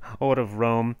Samothrace or of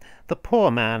Rome, the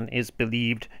poor man is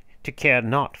believed to care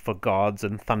not for gods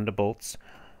and thunderbolts,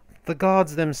 the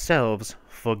gods themselves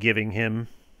forgiving him.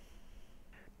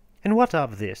 And what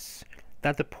of this,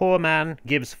 that the poor man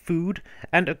gives food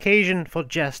and occasion for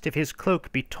jest if his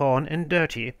cloak be torn and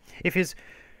dirty, if his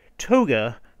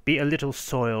toga be a little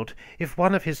soiled, if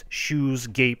one of his shoes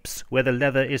gapes where the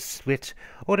leather is split,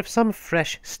 or if some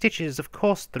fresh stitches of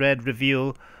coarse thread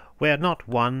reveal where not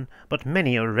one but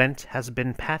many a rent has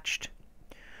been patched?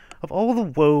 Of all the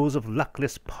woes of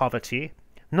luckless poverty,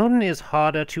 none is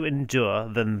harder to endure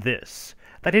than this,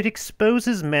 that it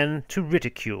exposes men to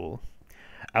ridicule.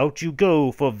 Out you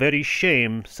go for very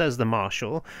shame, says the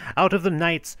marshal, out of the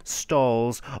knight's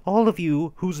stalls, all of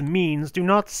you whose means do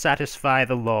not satisfy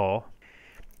the law.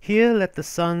 Here let the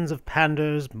sons of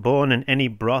panders born in any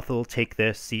brothel take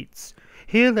their seats.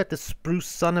 Here let the spruce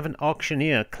son of an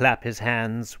auctioneer clap his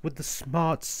hands, with the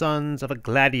smart sons of a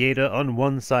gladiator on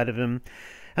one side of him,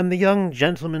 and the young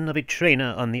gentleman of a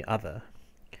trainer on the other.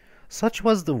 Such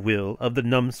was the will of the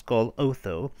numbskull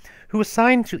Otho, who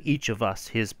assigned to each of us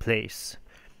his place.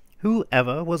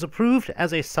 Whoever was approved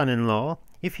as a son-in-law,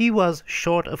 if he was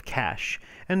short of cash,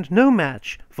 and no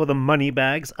match for the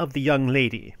money-bags of the young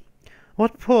lady?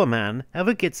 What poor man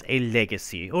ever gets a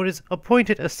legacy, or is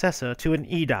appointed assessor to an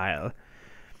aedile?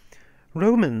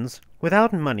 Romans,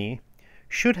 without money,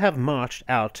 should have marched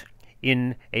out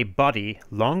in a body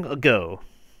long ago.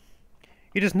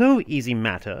 It is no easy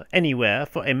matter anywhere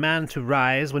for a man to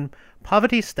rise when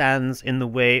poverty stands in the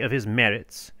way of his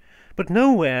merits, but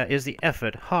nowhere is the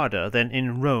effort harder than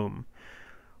in Rome,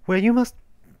 where you must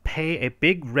pay a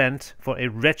big rent for a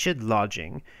wretched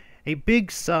lodging, a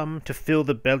big sum to fill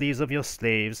the bellies of your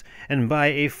slaves, and buy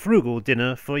a frugal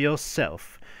dinner for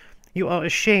yourself. You are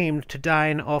ashamed to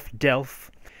dine off Delph,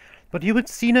 but you would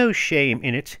see no shame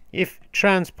in it if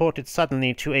transported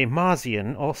suddenly to a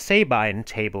Marsian or Sabine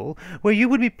table, where you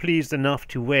would be pleased enough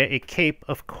to wear a cape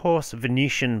of coarse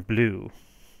Venetian blue.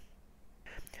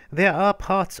 There are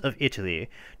parts of Italy,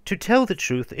 to tell the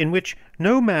truth, in which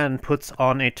no man puts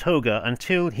on a toga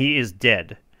until he is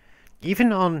dead.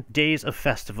 even on days of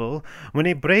festival, when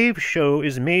a brave show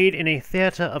is made in a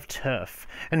theatre of turf,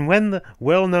 and when the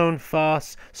well-known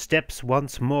farce steps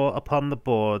once more upon the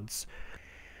boards,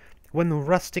 when the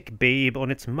rustic babe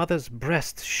on its mother's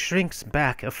breast shrinks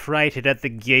back affrighted at the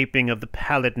gaping of the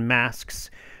pallid masks,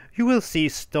 you will see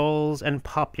stalls and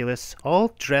populace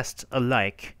all dressed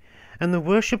alike, and the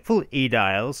worshipful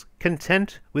aediles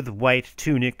content with white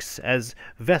tunics as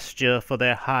vesture for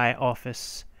their high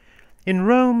office. In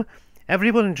Rome,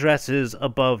 everyone dresses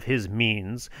above his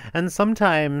means, and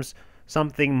sometimes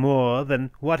something more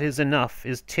than what is enough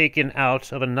is taken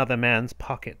out of another man's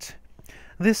pocket.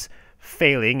 This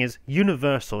failing is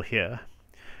universal here.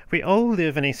 We all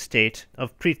live in a state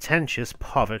of pretentious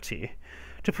poverty.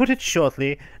 To put it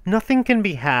shortly, nothing can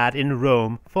be had in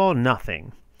Rome for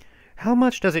nothing. How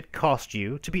much does it cost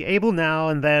you to be able now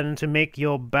and then to make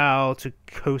your bow to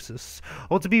Cosus,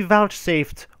 or to be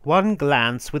vouchsafed one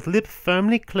glance with lip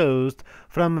firmly closed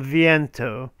from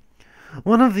Viento?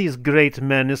 One of these great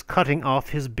men is cutting off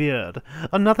his beard,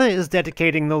 another is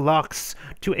dedicating the locks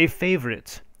to a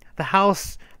favourite. The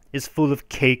house is full of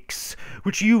cakes,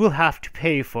 which you will have to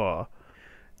pay for.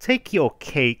 Take your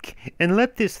cake, and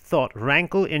let this thought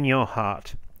rankle in your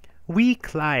heart. We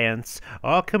clients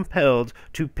are compelled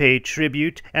to pay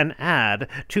tribute and add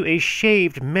to a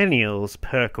shaved menial's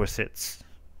perquisites.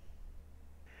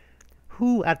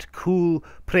 Who at cool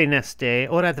Praeneste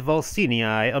or at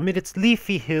Volsiniae amid its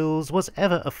leafy hills was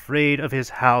ever afraid of his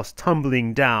house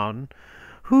tumbling down?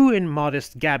 Who in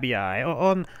modest Gabii or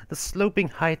on the sloping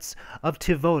heights of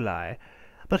Tivoli?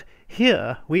 But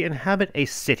here we inhabit a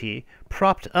city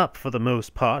propped up for the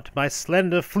most part by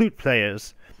slender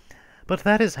flute-players. But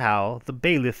that is how the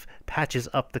bailiff patches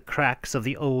up the cracks of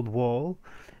the old wall,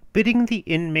 bidding the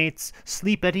inmates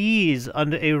sleep at ease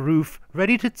under a roof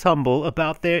ready to tumble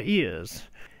about their ears.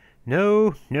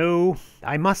 No, no,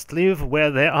 I must live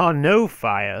where there are no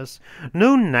fires,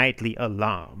 no nightly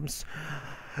alarms.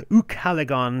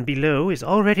 Ucalegon below is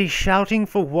already shouting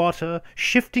for water,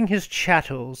 shifting his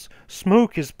chattels.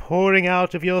 Smoke is pouring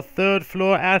out of your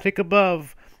third-floor attic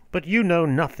above, but you know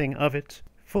nothing of it.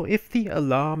 For if the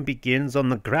alarm begins on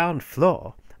the ground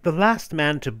floor, the last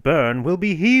man to burn will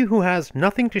be he who has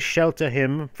nothing to shelter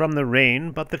him from the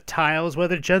rain but the tiles where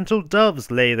the gentle doves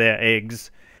lay their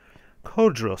eggs.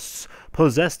 Codrus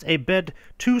possessed a bed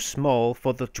too small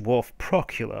for the dwarf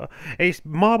procula, a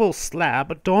marble slab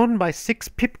adorned by 6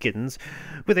 pipkins,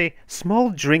 with a small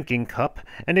drinking cup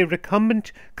and a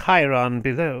recumbent chiron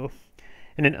below,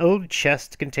 and an old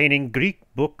chest containing Greek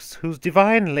books whose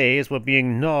divine lays were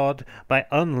being gnawed by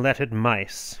unlettered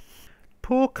mice.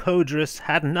 Poor Codrus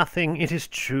had nothing, it is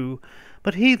true,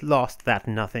 but he lost that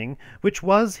nothing, which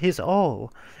was his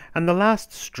all, and the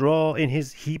last straw in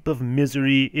his heap of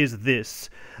misery is this,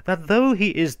 that though he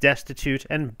is destitute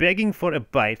and begging for a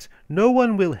bite, no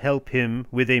one will help him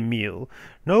with a meal,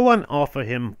 no one offer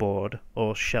him board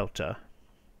or shelter.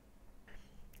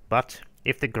 But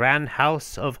if the grand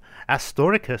house of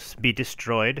Astoricus be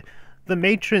destroyed, the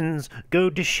matrons go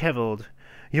dishevelled,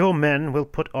 your men will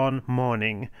put on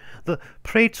mourning, the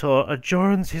praetor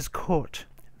adjourns his court.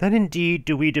 Then indeed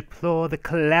do we deplore the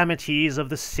calamities of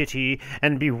the city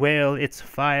and bewail its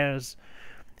fires.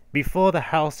 Before the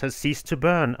house has ceased to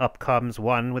burn, up comes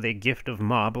one with a gift of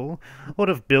marble,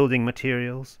 or of building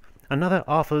materials. Another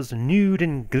offers nude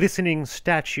and glistening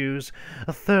statues,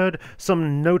 a third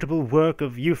some notable work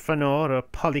of Euphranor or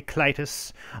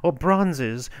Polyclitus, or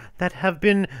bronzes that have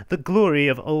been the glory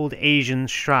of old Asian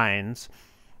shrines.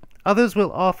 Others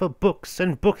will offer books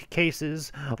and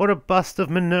bookcases, or a bust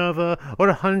of Minerva, or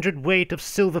 100 weight of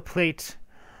silver plate.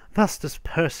 Thus does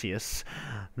Perseus,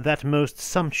 that most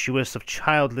sumptuous of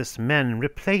childless men,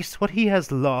 replace what he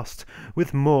has lost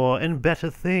with more and better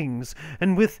things,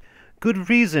 and with good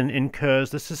reason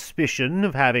incurs the suspicion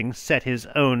of having set his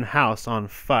own house on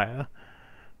fire.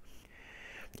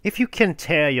 If you can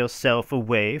tear yourself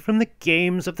away from the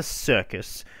games of the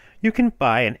circus, you can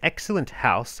buy an excellent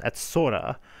house at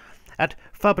Sora, at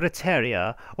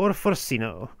Fabriteria or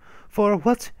Forsino, for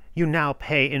what you now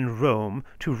pay in Rome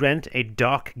to rent a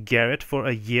dark garret for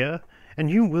a year, and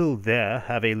you will there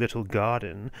have a little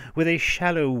garden, with a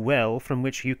shallow well from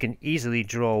which you can easily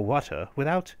draw water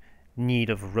without need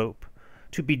of rope,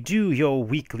 to bedew your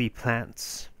weekly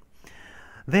plants.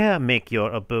 There make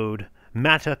your abode,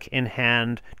 mattock in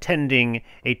hand, tending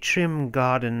a trim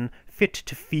garden fit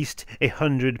to feast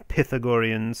 100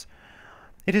 Pythagoreans.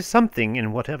 It is something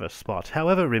in whatever spot,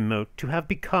 however remote, to have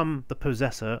become the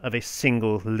possessor of a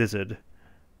single lizard.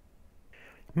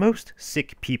 Most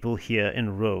sick people here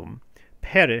in Rome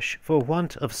perish for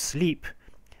want of sleep.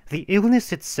 The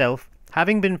illness itself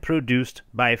having been produced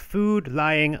by food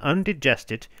lying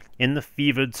undigested in the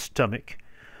fevered stomach.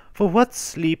 For what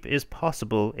sleep is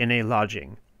possible in a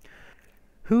lodging?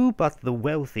 Who but the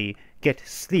wealthy get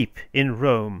sleep in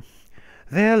Rome?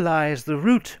 There lies the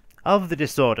root of the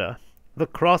disorder. The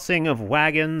crossing of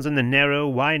wagons in the narrow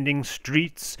winding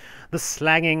streets, the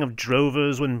slanging of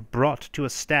drovers when brought to a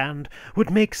stand, would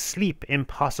make sleep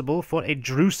impossible for a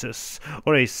Drusus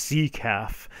or a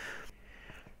sea-calf.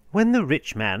 When the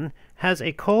rich man has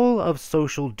a call of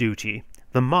social duty,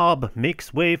 the mob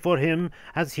makes way for him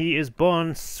as he is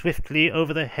borne swiftly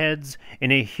over the heads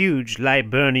in a huge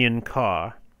Liburnian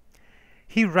car.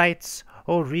 He writes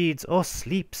or reads or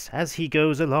sleeps as he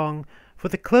goes along, for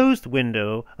the closed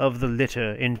window of the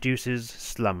litter induces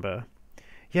slumber.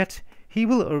 Yet he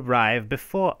will arrive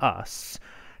before us.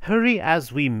 Hurry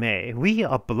as we may, we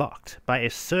are blocked by a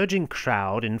surging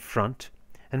crowd in front,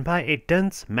 and by a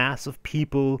dense mass of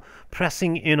people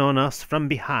pressing in on us from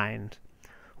behind.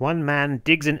 One man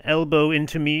digs an elbow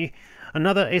into me,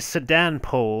 another a sedan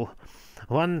pole.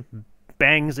 One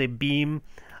bangs a beam,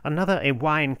 another a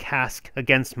wine cask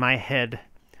against my head.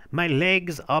 My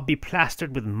legs are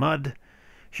beplastered with mud.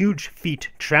 Huge feet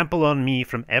trample on me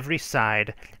from every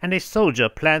side, and a soldier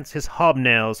plants his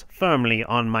hobnails firmly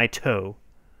on my toe.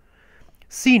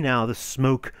 See now the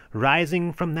smoke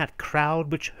rising from that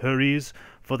crowd which hurries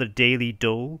for the daily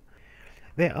dole.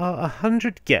 There are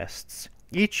 100 guests,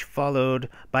 each followed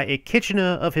by a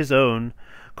Kitchener of his own.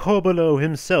 Corbelau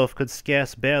himself could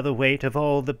scarce bear the weight of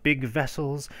all the big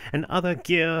vessels and other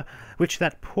gear which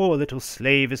that poor little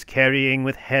slave is carrying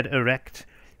with head erect,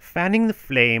 fanning the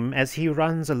flame as he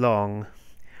runs along.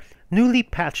 Newly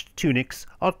patched tunics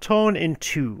are torn in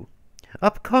two.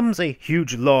 Up comes a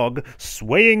huge log,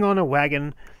 swaying on a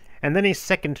wagon, and then a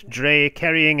second dray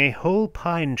carrying a whole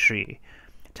pine tree,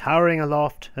 towering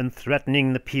aloft and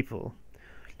threatening the people.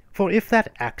 For if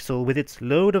that axle with its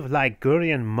load of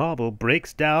Ligurian marble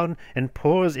breaks down and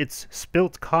pours its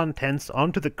spilt contents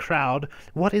onto the crowd,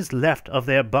 what is left of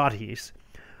their bodies?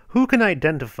 Who can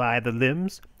identify the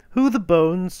limbs? Who the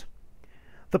bones?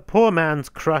 The poor man's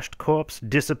crushed corpse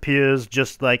disappears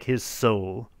just like his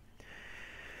soul.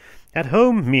 At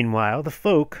home, meanwhile, the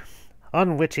folk,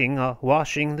 unwitting, are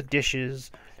washing the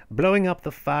dishes, blowing up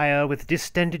the fire with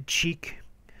distended cheek,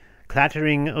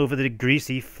 clattering over the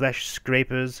greasy flesh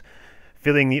scrapers,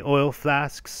 filling the oil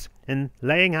flasks, and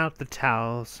laying out the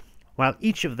towels, while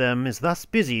each of them is thus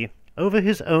busy over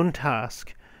his own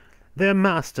task. Their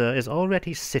master is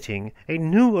already sitting, a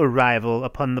new arrival,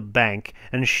 upon the bank,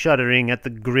 and shuddering at the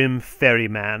grim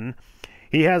ferryman.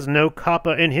 He has no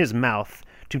copper in his mouth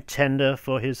to tender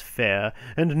for his fare,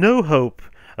 and no hope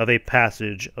of a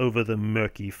passage over the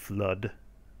murky flood.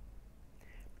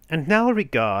 And now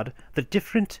regard the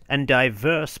different and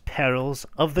diverse perils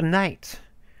of the night.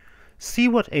 See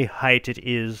what a height it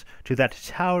is to that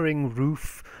towering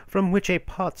roof from which a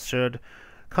potsherd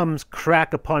comes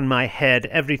crack upon my head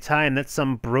every time that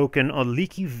some broken or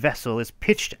leaky vessel is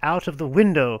pitched out of the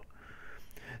window.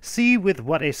 See with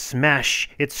what a smash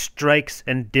it strikes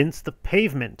and dints the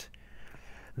pavement.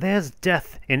 There's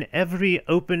death in every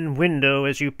open window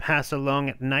as you pass along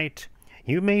at night.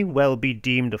 You may well be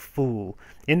deemed a fool,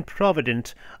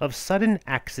 improvident of sudden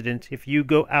accident, if you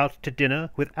go out to dinner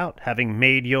without having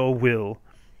made your will.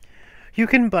 You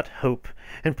can but hope,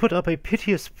 and put up a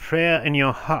piteous prayer in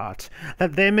your heart,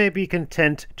 that they may be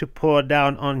content to pour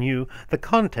down on you the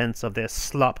contents of their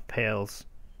slop-pails.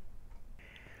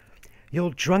 Your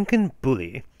drunken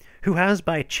bully, who has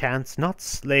by chance not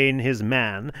slain his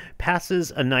man,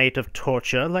 passes a night of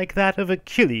torture like that of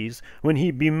Achilles when he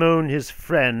bemoaned his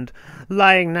friend,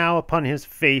 lying now upon his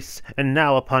face and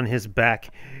now upon his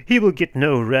back. He will get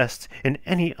no rest in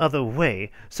any other way,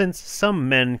 since some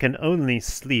men can only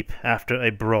sleep after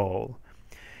a brawl.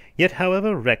 Yet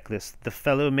however reckless the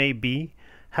fellow may be,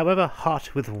 however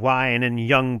hot with wine and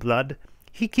young blood,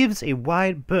 he gives a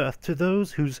wide berth to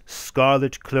those whose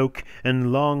scarlet cloak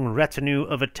and long retinue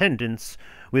of attendants,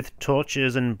 with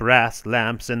torches and brass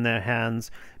lamps in their hands,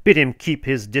 bid him keep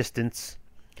his distance.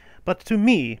 But to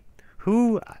me,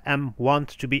 who am wont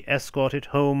to be escorted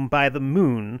home by the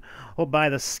moon, or by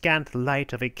the scant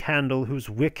light of a candle whose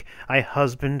wick I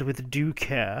husband with due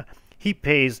care, he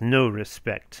pays no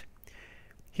respect.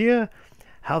 Hear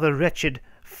how the wretched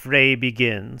fray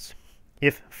begins,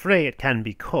 if fray it can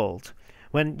be called,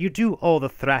 when you do all the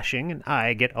thrashing and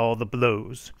I get all the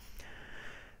blows.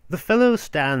 The fellow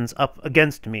stands up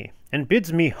against me and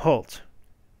bids me halt.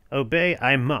 Obey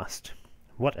I must.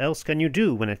 What else can you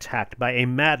do when attacked by a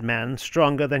madman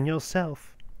stronger than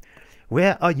yourself?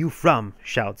 Where are you from?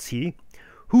 Shouts he.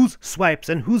 Whose swipes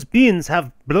and whose beans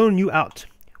have blown you out?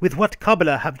 With what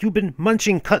cobbler have you been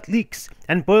munching cut leeks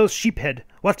and boiled sheephead?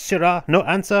 What, sirrah, no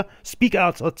answer? Speak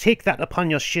out, or take that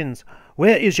upon your shins.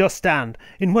 Where is your stand?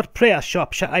 In what prayer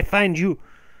shop shall I find you?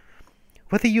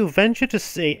 Whether you venture to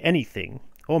say anything,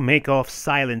 or make off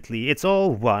silently, it's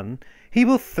all one. He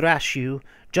will thrash you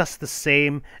just the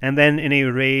same, and then in a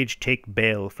rage take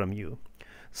bail from you.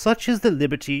 Such is the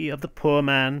liberty of the poor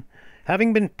man.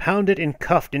 Having been pounded and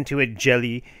cuffed into a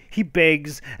jelly, he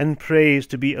begs and prays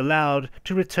to be allowed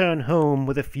to return home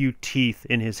with a few teeth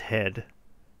in his head.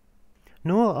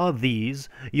 Nor are these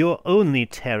your only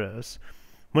terrors.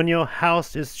 When your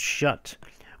house is shut,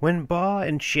 when bar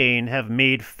and chain have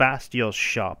made fast your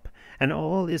shop, and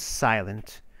all is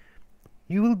silent,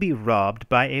 you will be robbed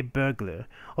by a burglar,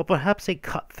 or perhaps a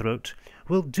cutthroat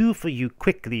will do for you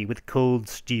quickly with cold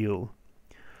steel.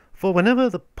 For whenever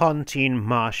the Pontine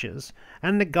marshes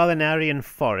and the Gallinarian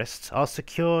forests are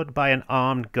secured by an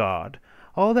armed guard,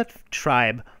 all that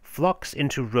tribe flocks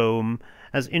into Rome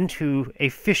as into a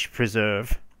fish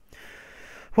preserve.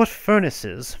 What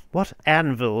furnaces, what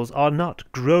anvils are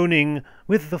not groaning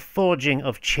with the forging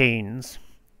of chains?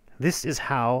 This is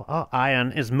how our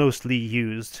iron is mostly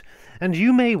used, and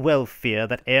you may well fear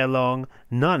that ere long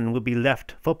none will be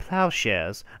left for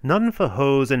plowshares, none for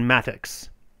hoes and mattocks.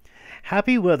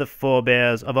 Happy were the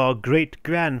forebears of our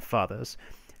great-grandfathers,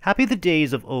 happy the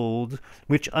days of old,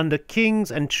 which under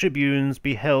kings and tribunes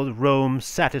beheld Rome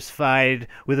satisfied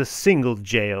with a single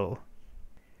jail.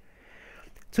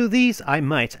 To these I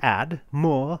might add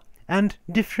more and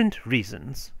different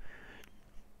reasons.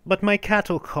 But my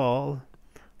cattle call,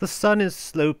 the sun is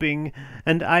sloping,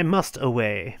 and I must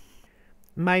away.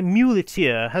 My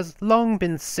muleteer has long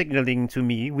been signaling to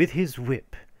me with his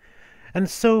whip, and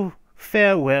so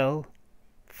farewell,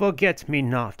 forget me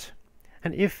not,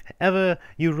 and if ever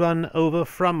you run over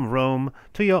from Rome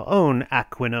to your own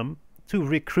Aquinum to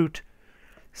recruit,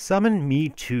 summon me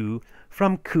too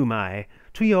from Cumae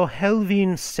to your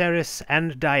Helvine Ceres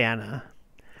and Diana.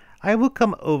 I will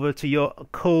come over to your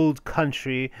cold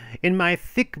country in my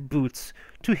thick boots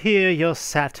to hear your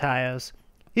satires,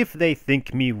 if they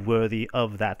think me worthy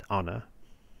of that honor.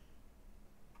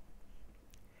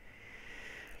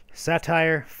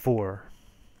 Satire 4.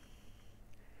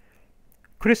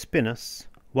 Crispinus,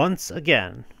 once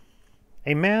again,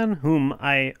 a man whom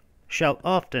I shall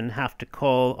often have to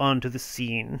call onto the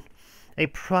scene, a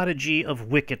prodigy of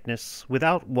wickedness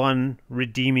without one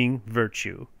redeeming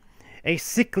virtue, a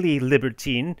sickly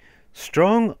libertine,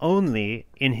 strong only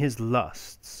in his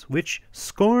lusts, which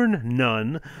scorn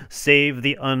none save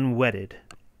the unwedded.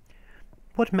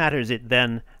 What matters it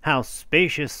then how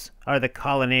spacious are the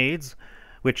colonnades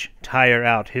which tire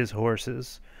out his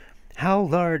horses, how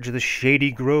large the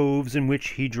shady groves in which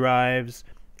he drives,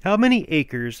 how many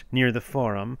acres near the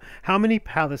Forum, how many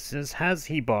palaces has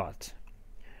he bought?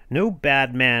 No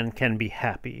bad man can be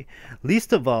happy,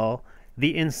 least of all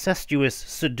the incestuous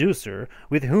seducer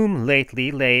with whom lately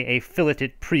lay a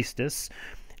filleted priestess,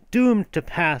 doomed to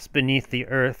pass beneath the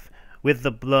earth with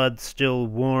the blood still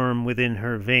warm within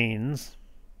her veins.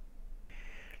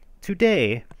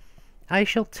 Today I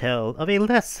shall tell of a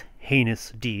less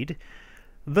heinous deed,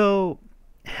 though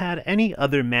had any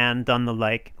other man done the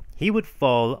like, he would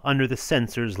fall under the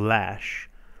censor's lash.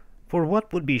 For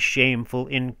what would be shameful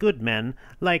in good men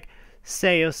like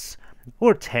Caius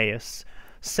or Teius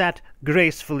sat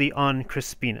gracefully on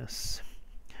Crispinus?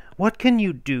 What can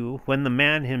you do when the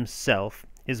man himself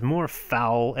is more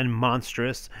foul and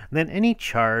monstrous than any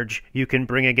charge you can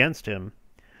bring against him?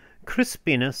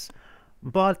 Crispinus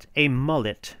bought a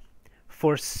mullet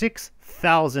for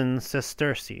 6,000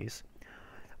 sesterces,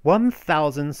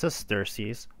 1,000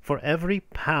 sesterces for every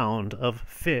pound of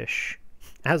fish,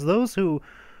 as those who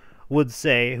would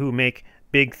say who make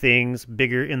big things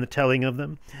bigger in the telling of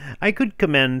them. I could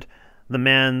commend the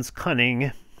man's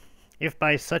cunning, if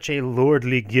by such a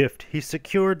lordly gift he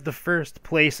secured the first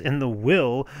place in the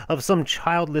will of some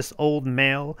childless old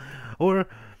male, or,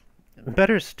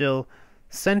 better still,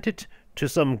 sent it to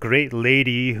some great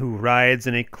lady who rides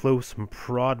in a close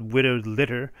broad-widowed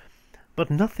litter, but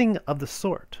nothing of the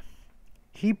sort.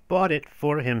 He bought it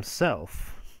for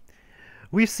himself.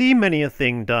 We see many a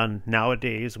thing done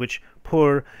nowadays which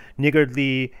poor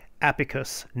niggardly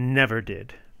Apicus never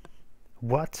did.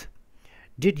 What?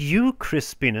 Did you,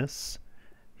 Crispinus,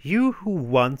 you who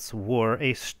once wore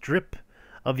a strip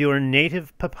of your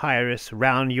native papyrus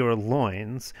round your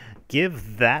loins,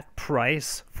 give that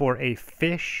price for a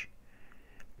fish?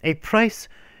 A price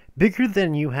bigger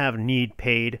than you have need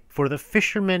paid for the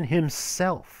fisherman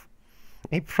himself,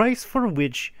 a price for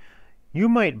which you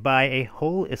might buy a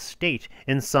whole estate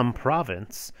in some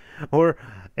province, or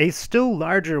a still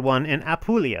larger one in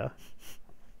Apulia.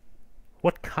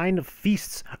 What kind of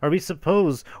feasts are we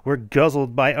suppose were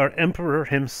guzzled by our emperor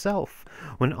himself,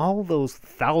 when all those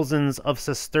thousands of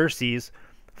sesterces,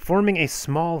 forming a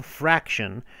small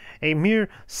fraction, a mere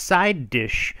side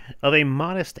dish of a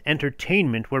modest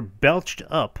entertainment, were belched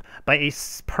up by a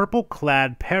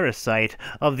purple-clad parasite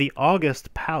of the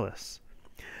august palace,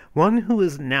 one who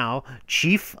is now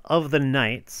chief of the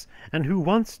knights, and who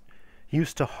once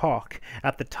used to hawk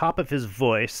at the top of his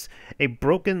voice a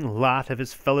broken lot of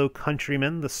his fellow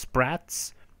countrymen, the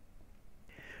sprats?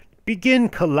 Begin,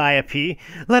 Calliope,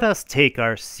 let us take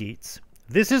our seats.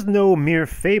 This is no mere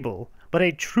fable, but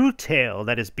a true tale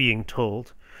that is being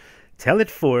told. Tell it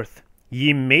forth,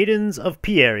 ye maidens of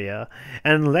Pieria,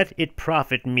 and let it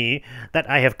profit me that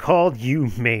I have called you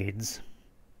maids.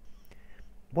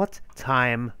 What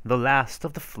time the last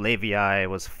of the Flavii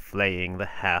was flaying the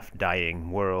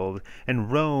half-dying world, and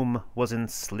Rome was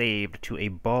enslaved to a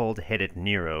bald-headed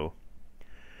Nero,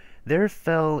 there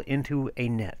fell into a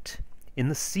net, in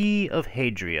the sea of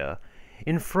Hadria,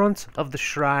 in front of the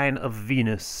shrine of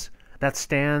Venus that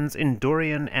stands in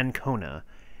Dorian Ancona,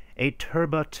 a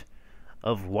turbot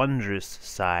of wondrous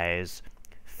size,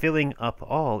 filling up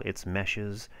all its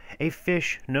meshes, a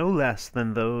fish no less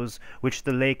than those which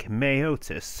the lake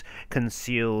Maeotis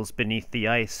conceals beneath the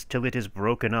ice till it is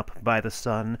broken up by the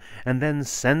sun, and then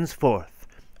sends forth,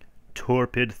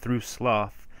 torpid through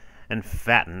sloth, and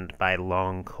fattened by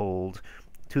long cold,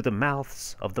 to the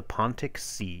mouths of the Pontic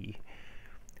Sea.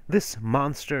 This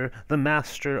monster the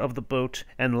master of the boat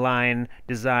and line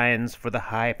designs for the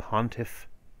high pontiff.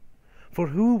 For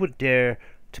who would dare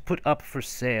to put up for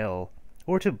sale,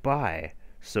 or to buy,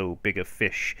 so big a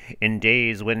fish, in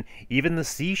days when even the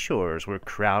seashores were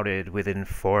crowded with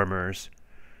informers?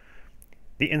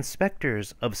 The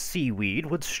inspectors of seaweed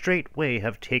would straightway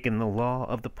have taken the law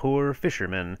of the poor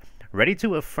fishermen, ready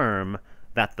to affirm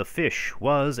that the fish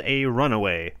was a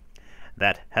runaway,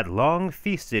 that had long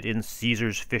feasted in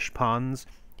Caesar's fish ponds,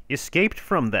 escaped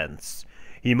from thence,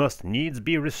 he must needs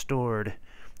be restored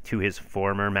to his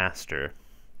former master.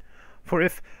 For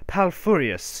if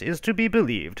Palfurius is to be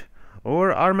believed,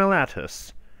 or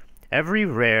Armelatus, every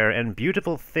rare and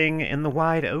beautiful thing in the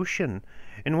wide ocean,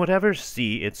 in whatever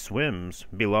sea it swims,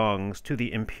 belongs to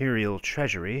the imperial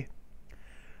treasury.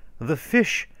 The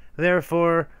fish,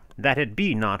 therefore, that it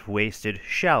be not wasted,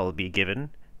 shall be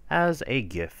given as a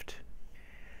gift.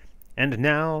 And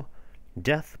now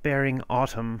death-bearing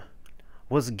autumn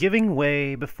was giving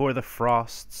way before the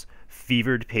frosts.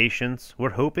 Fevered patients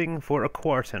were hoping for a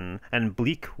quartan, and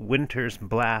bleak winter's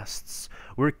blasts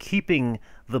were keeping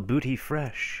the booty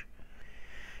fresh.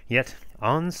 Yet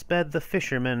on sped the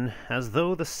fisherman as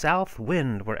though the south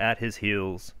wind were at his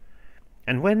heels,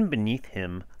 and when beneath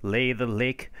him lay the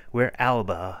lake where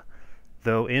Alba,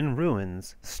 though in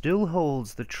ruins, still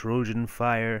holds the Trojan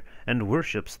fire and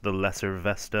worships the lesser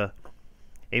Vesta,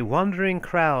 a wandering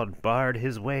crowd barred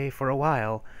his way for a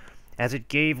while. As it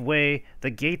gave way, the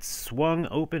gates swung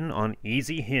open on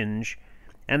easy hinge,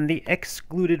 and the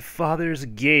excluded fathers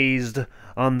gazed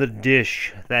on the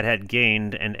dish that had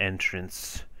gained an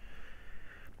entrance.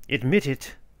 Admit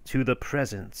it to the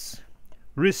presence.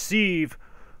 Receive,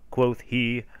 quoth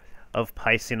he of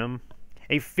Picenum,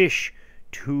 a fish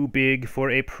too big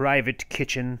for a private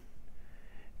kitchen.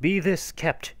 Be this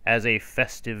kept as a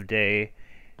festive day.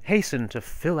 Hasten to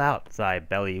fill out thy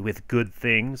belly with good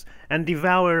things, and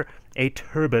devour a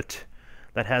turbot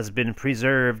that has been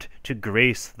preserved to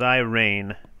grace thy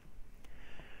reign.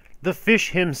 The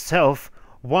fish himself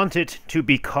wanted to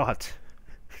be caught.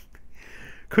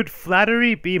 Could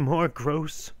flattery be more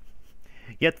gross?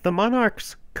 Yet the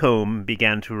monarch's comb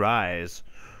began to rise.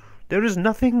 There is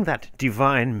nothing that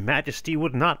divine majesty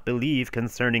would not believe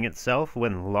concerning itself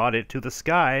when lauded to the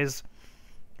skies.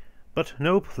 But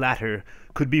no platter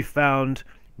could be found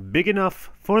big enough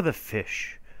for the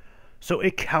fish. So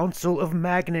a council of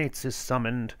magnates is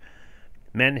summoned,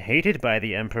 men hated by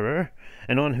the emperor,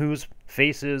 and on whose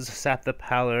faces sat the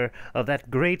pallor of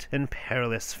that great and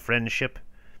perilous friendship.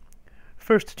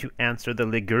 First to answer the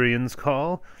Ligurian's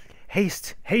call,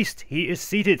 "Haste, haste, he is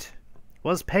seated,"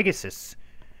 was Pegasus.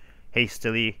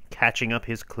 Hastily catching up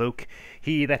his cloak,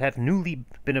 he that had newly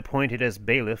been appointed as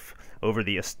bailiff over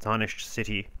the astonished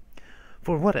city,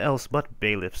 for what else but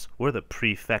bailiffs were the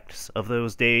prefects of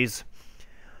those days,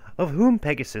 of whom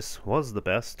Pegasus was the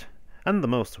best, and the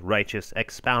most righteous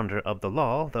expounder of the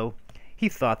law, though he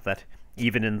thought that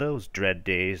even in those dread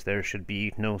days there should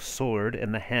be no sword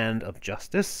in the hand of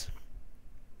justice.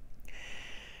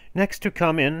 Next to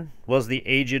come in was the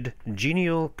aged,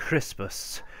 genial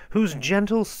Crispus, whose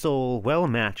gentle soul well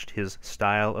matched his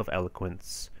style of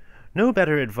eloquence. No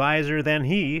better adviser than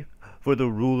he, for the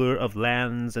ruler of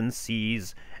lands and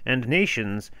seas and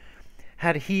nations,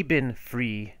 had he been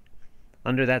free,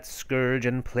 under that scourge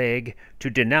and plague, to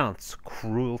denounce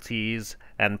cruelties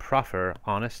and proffer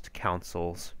honest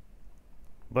counsels.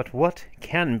 But what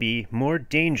can be more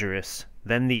dangerous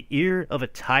than the ear of a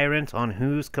tyrant on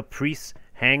whose caprice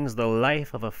hangs the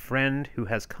life of a friend who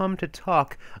has come to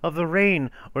talk of the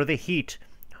rain or the heat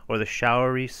or the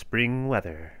showery spring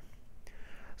weather?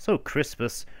 So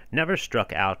Crispus never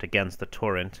struck out against the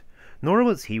torrent, nor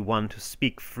was he one to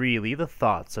speak freely the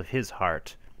thoughts of his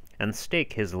heart, and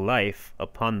stake his life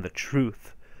upon the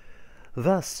truth.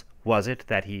 Thus was it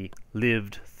that he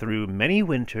lived through many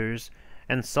winters,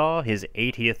 and saw his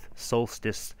 80th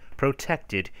solstice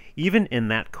protected even in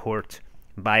that court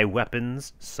by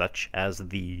weapons such as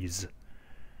these.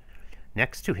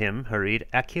 Next to him hurried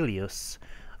Achilleus,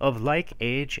 of like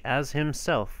age as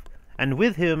himself, and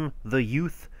with him the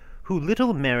youth who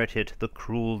little merited the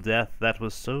cruel death that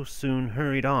was so soon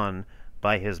hurried on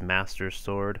by his master's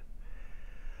sword.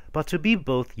 But to be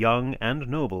both young and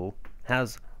noble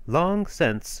has long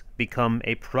since become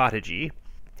a prodigy,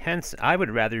 hence I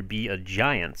would rather be a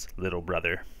giant's little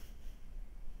brother.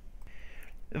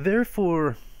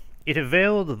 Therefore it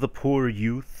availed the poor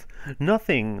youth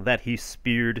nothing that he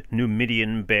speared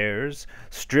Numidian bears,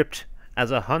 stripped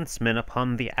as a huntsman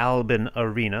upon the Alban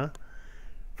arena,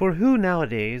 for who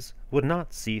nowadays would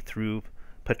not see through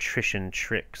patrician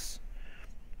tricks?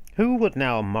 Who would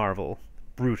now marvel,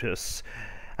 Brutus,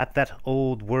 at that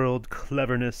old-world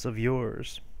cleverness of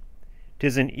yours?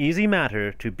 'Tis an easy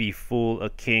matter to befool a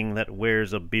king that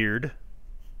wears a beard.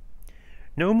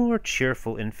 No more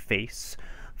cheerful in face,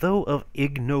 though of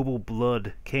ignoble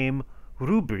blood, came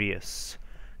Rubrius,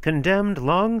 condemned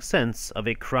long since of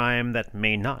a crime that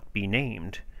may not be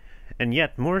named, and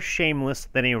yet more shameless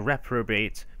than a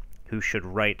reprobate who should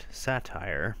write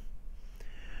satire.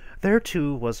 There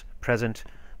too was present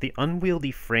the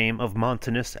unwieldy frame of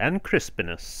Montanus and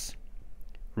Crispinus,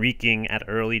 reeking at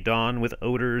early dawn with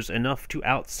odors enough to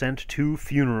outscent 2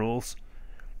 funerals.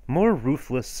 More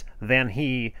ruthless than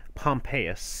he,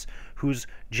 Pompeius, whose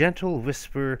gentle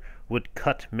whisper would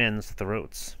cut men's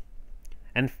throats,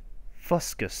 and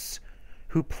Fuscus,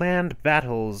 who planned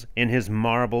battles in his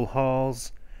marble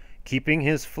halls, keeping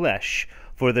his flesh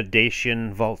for the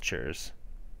Dacian vultures.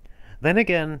 Then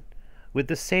again, with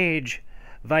the sage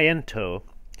Veiento,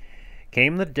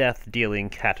 came the death-dealing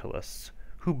Catullus,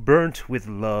 who burnt with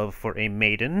love for a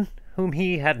maiden whom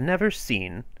he had never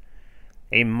seen,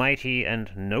 a mighty and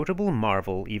notable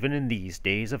marvel even in these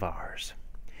days of ours,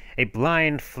 a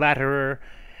blind flatterer,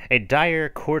 a dire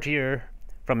courtier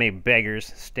from a beggar's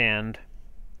stand,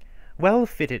 well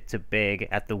fitted to beg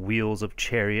at the wheels of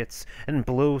chariots and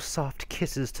blow soft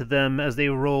kisses to them as they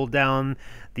roll down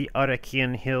the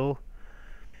Arician hill.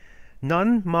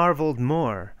 None marveled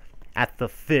more at the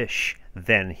fish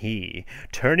than he,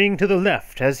 turning to the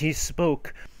left as he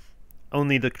spoke,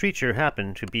 only the creature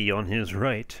happened to be on his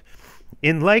right.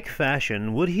 In like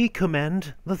fashion would he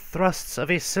commend the thrusts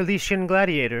of a Cilician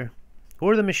gladiator,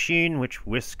 or the machine which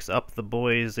whisks up the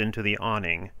boys into the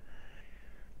awning.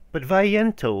 But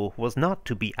Veiento was not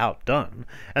to be outdone,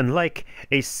 and like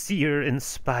a seer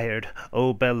inspired,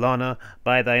 O Bellona,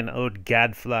 by thine old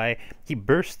gadfly, he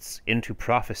bursts into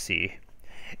prophecy.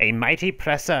 A mighty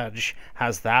presage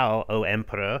hast thou, O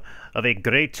Emperor, of a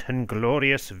great and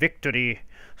glorious victory.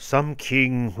 Some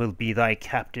king will be thy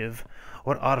captive,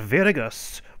 or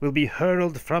Arviragus will be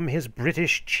hurled from his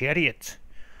British chariot.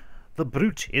 The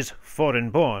brute is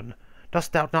foreign-born.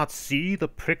 Dost thou not see the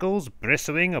prickles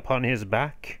bristling upon his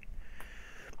back?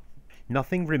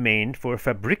 Nothing remained for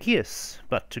Fabricius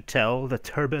but to tell the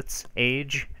turbot's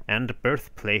age and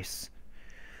birthplace.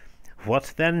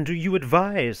 What then do you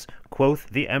advise? Quoth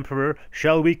the emperor,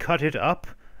 shall we cut it up?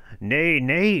 Nay,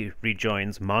 nay,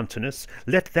 rejoins Montanus,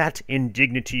 let that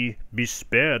indignity be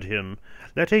spared him.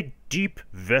 Let a deep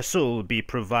vessel be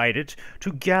provided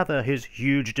to gather his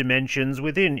huge dimensions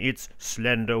within its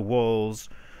slender walls.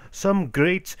 Some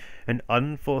great and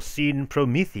unforeseen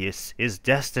Prometheus is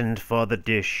destined for the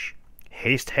dish.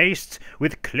 Haste, haste,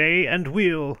 with clay and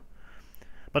wheel.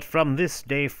 But from this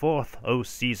day forth, O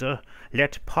Caesar,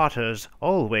 let potters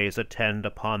always attend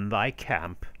upon thy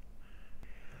camp.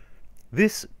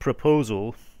 This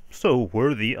proposal, so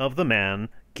worthy of the man,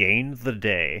 gained the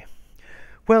day.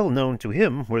 Well known to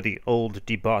him were the old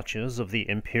debauches of the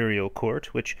imperial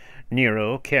court, which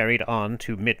Nero carried on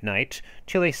to midnight,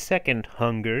 till a second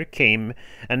hunger came,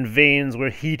 and veins were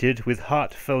heated with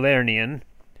hot Falernian.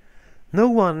 No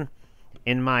one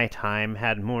in my time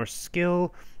had more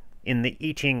skill in the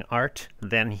eating art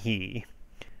than he.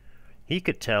 He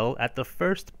could tell at the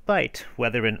first bite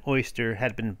whether an oyster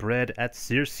had been bred at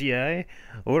Circeii,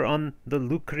 or on the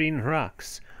Lucrine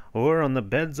rocks, or on the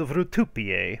beds of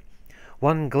Rutupiae.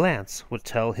 One glance would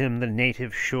tell him the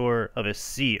native shore of a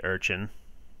sea urchin.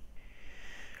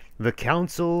 The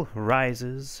council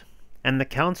rises, and the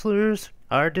councillors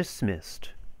are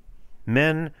dismissed.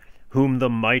 Men whom the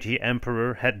mighty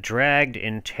emperor had dragged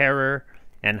in terror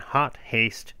and hot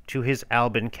haste to his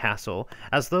Alban castle,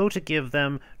 as though to give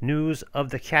them news of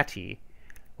the Chatti,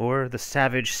 or the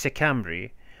savage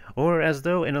Sicambri, or as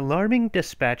though an alarming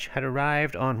dispatch had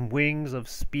arrived on wings of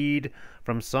speed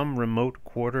from some remote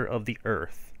quarter of the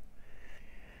earth.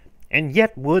 And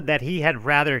yet would that he had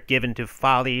rather given to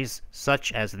follies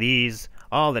such as these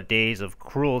all the days of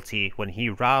cruelty when he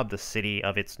robbed the city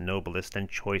of its noblest and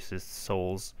choicest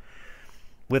souls,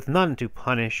 with none to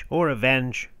punish or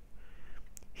avenge.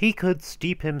 He could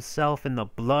steep himself in the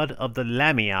blood of the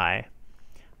Lamii,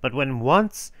 but when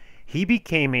once he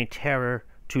became a terror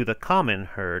to the common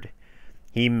herd,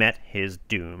 he met his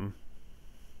doom.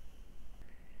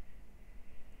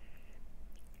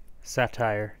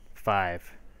 Satire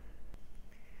 5.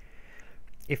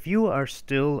 If you are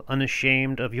still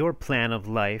unashamed of your plan of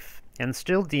life, and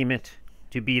still deem it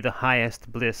to be the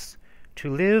highest bliss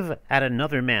to live at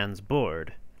another man's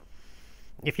board,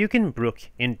 if you can brook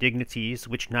indignities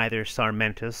which neither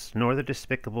Sarmentus nor the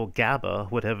despicable Gaba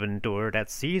would have endured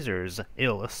at Caesar's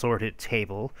ill-assorted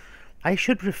table, I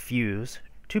should refuse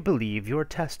to believe your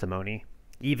testimony,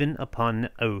 even upon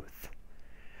oath.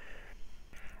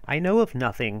 I know of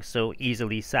nothing so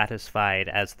easily satisfied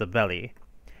as the belly,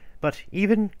 but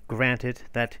even granted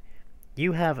that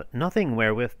you have nothing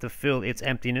wherewith to fill its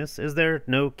emptiness, is there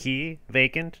no key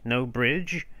vacant, no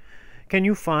bridge? Can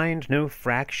you find no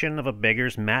fraction of a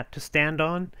beggar's mat to stand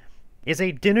on? Is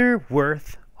a dinner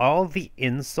worth all the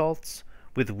insults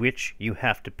with which you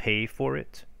have to pay for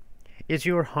it? Is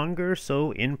your hunger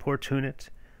so importunate,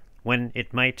 when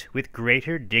it might with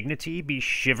greater dignity be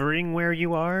shivering where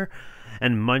you are,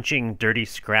 and munching dirty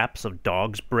scraps of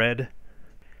dog's bread?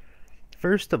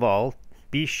 First of all,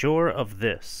 be sure of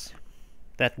this,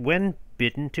 that when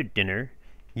bidden to dinner,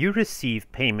 you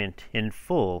receive payment in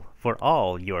full for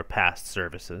all your past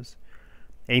services.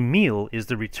 A meal is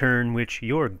the return which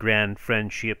your grand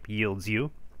friendship yields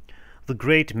you. The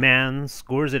great man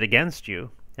scores it against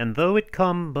you, and though it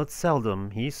come but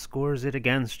seldom, he scores it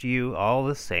against you all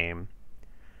the same.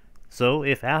 So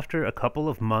if after a couple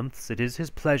of months it is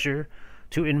his pleasure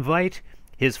to invite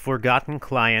his forgotten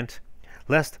client,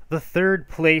 lest the third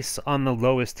place on the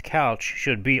lowest couch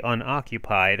should be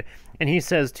unoccupied, and he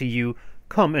says to you,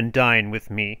 "Come and dine with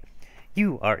me,"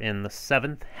 you are in the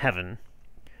seventh heaven.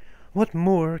 What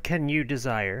more can you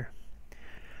desire?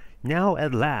 Now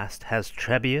at last has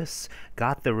Trebius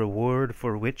got the reward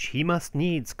for which he must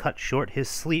needs cut short his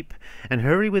sleep, and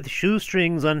hurry with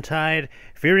shoestrings untied,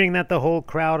 fearing that the whole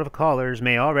crowd of callers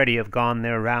may already have gone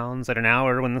their rounds at an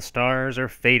hour when the stars are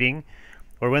fading,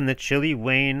 or when the chilly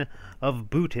wane of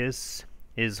Bootis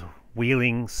is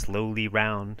wheeling slowly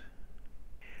round.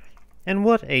 And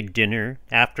what a dinner,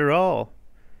 after all!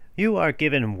 You are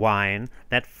given wine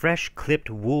that fresh-clipped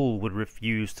wool would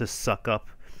refuse to suck up,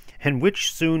 and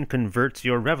which soon converts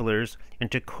your revellers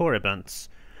into corybants.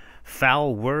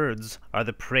 Foul words are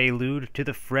the prelude to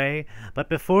the fray, but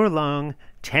before long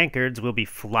tankards will be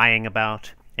flying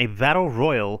about. A battle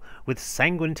royal with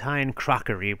sanguinine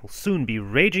crockery will soon be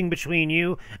raging between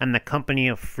you and the company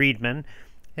of freedmen,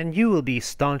 and you will be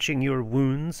staunching your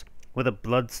wounds with a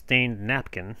blood-stained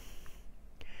napkin.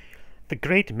 The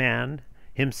great man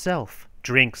himself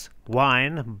drinks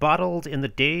wine bottled in the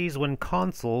days when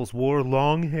consuls wore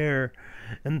long hair,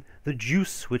 and the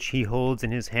juice which he holds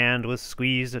in his hand was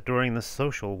squeezed during the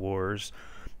social wars,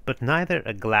 but neither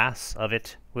a glass of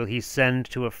it will he send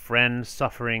to a friend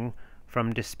suffering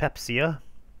from dyspepsia.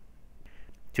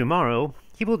 Tomorrow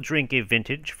he will drink a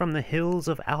vintage from the hills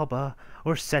of Alba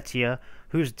or Setia,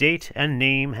 whose date and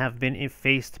name have been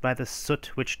effaced by the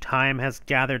soot which time has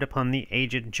gathered upon the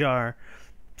aged jar,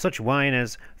 such wine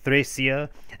as Thracia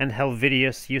and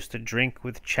Helvidius used to drink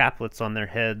with chaplets on their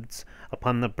heads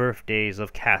upon the birthdays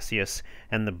of Cassius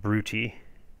and the Bruti.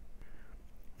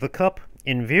 The cup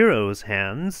in Viro's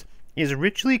hands is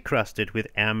richly crusted with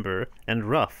amber and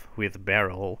rough with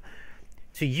beryl.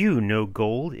 To you no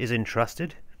gold is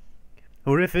entrusted,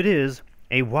 or if it is,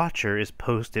 a watcher is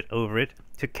posted over it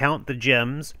to count the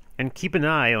gems and keep an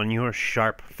eye on your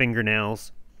sharp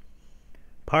fingernails.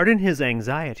 Pardon his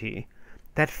anxiety.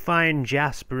 That fine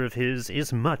jasper of his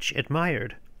is much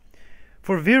admired.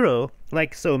 For Viro,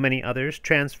 like so many others,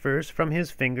 transfers from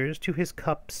his fingers to his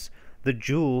cups the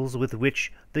jewels with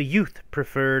which the youth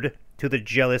preferred to the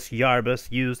jealous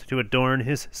Iarbas used to adorn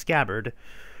his scabbard.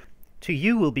 To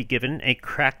you will be given a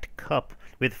cracked cup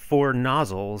with 4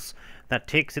 nozzles, that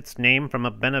takes its name from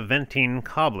a Beneventine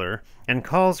cobbler, and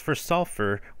calls for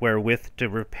sulphur wherewith to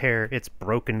repair its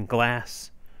broken glass.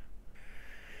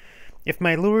 If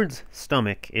my lord's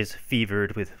stomach is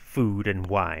fevered with food and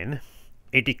wine,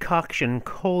 a decoction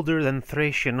colder than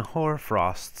Thracian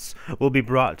hoarfrosts will be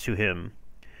brought to him.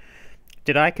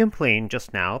 Did I complain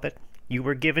just now that you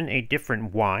were given a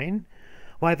different wine?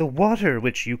 Why, the water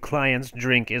which you clients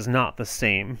drink is not the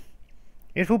same.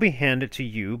 It will be handed to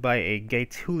you by a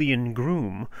Gaetulian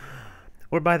groom,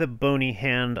 or by the bony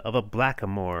hand of a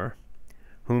blackamoor,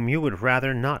 whom you would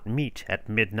rather not meet at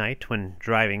midnight when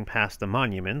driving past the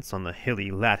monuments on the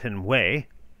hilly Latin way.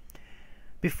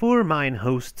 Before mine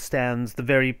host stands the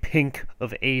very pink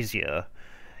of Asia,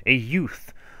 a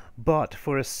youth bought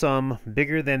for a sum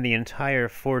bigger than the entire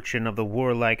fortune of the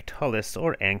warlike Tullus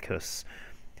or Ancus,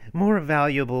 more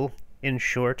valuable, in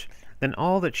short, than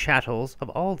all the chattels of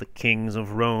all the kings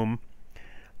of Rome.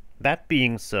 That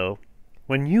being so,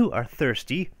 when you are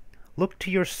thirsty, look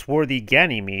to your swarthy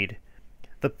Ganymede.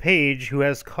 The page who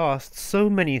has cost so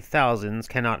many thousands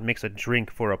cannot mix a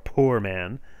drink for a poor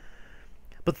man.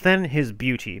 But then his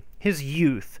beauty, his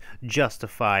youth,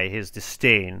 justify his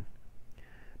disdain.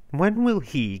 When will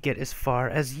he get as far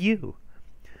as you?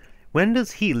 When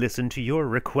does he listen to your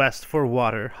request for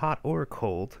water, hot or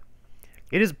cold?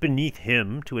 It is beneath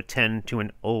him to attend to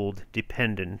an old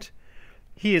dependent.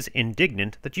 He is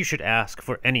indignant that you should ask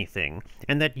for anything,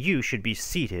 and that you should be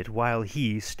seated while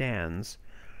he stands.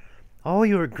 All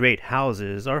your great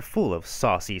houses are full of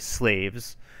saucy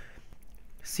slaves.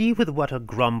 See with what a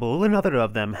grumble another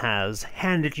of them has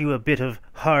handed you a bit of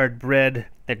hard bread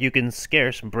that you can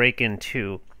scarce break in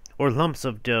two, or lumps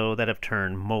of dough that have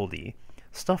turned mouldy,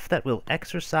 stuff that will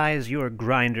exercise your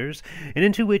grinders, and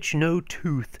into which no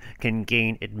tooth can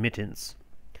gain admittance.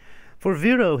 For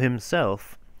Viro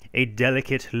himself, a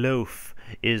delicate loaf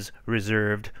is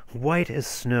reserved, white as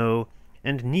snow,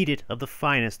 and kneaded of the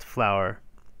finest flour.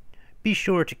 Be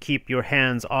sure to keep your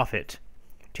hands off it.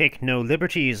 Take no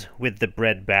liberties with the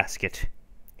bread basket.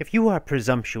 If you are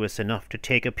presumptuous enough to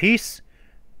take a piece,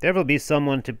 there will be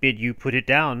someone to bid you put it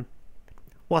down.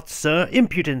 What, sir,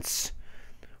 impudence!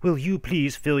 Will you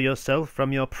please fill yourself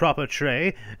from your proper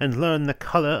tray, and learn the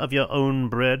colour of your own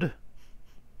bread?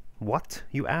 What,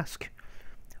 you ask?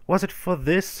 Was it for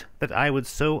this that I would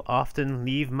so often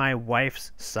leave my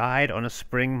wife's side on a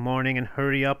spring morning and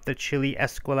hurry up the chilly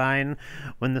Esquiline,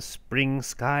 when the spring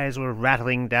skies were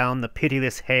rattling down the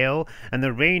pitiless hail, and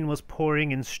the rain was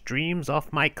pouring in streams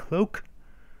off my cloak?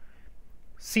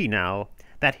 See now,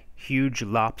 that huge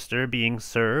lobster being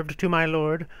served to my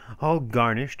lord, all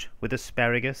garnished with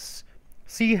asparagus.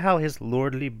 See how his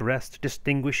lordly breast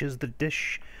distinguishes the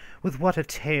dish. With what a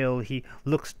tail he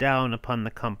looks down upon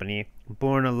the company,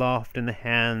 borne aloft in the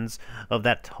hands of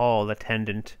that tall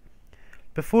attendant.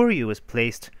 Before you is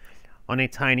placed, on a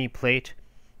tiny plate,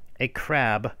 a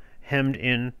crab hemmed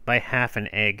in by half an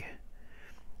egg.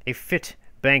 A fit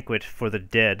banquet for the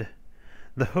dead.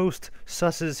 The host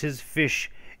susses his fish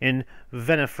in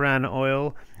venafran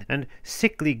oil, and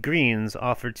sickly greens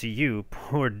offered to you,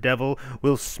 poor devil,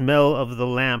 will smell of the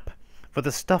lamp, for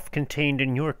the stuff contained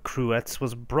in your cruets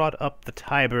was brought up the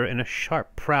Tiber in a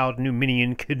sharp-prowed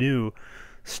Numenian canoe,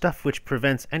 stuff which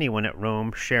prevents anyone at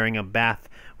Rome sharing a bath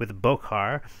with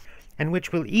Bochar, and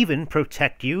which will even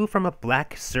protect you from a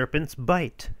black serpent's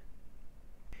bite.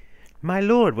 My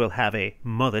lord will have a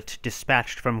mullet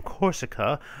dispatched from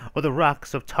Corsica or the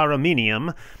rocks of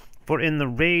Tauromenium, for in the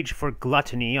rage for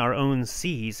gluttony our own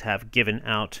seas have given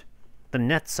out. The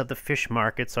nets of the fish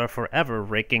markets are forever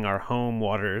raking our home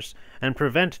waters, and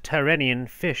prevent Tyrrhenian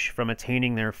fish from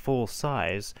attaining their full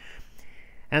size.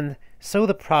 And so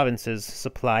the provinces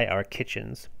supply our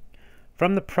kitchens.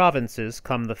 From the provinces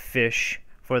come the fish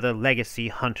for the legacy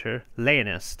hunter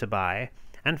Leonus to buy,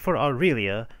 and for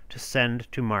Aurelia to send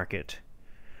to market.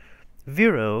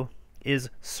 Viro is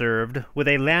served with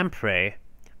a lamprey,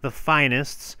 the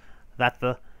finest that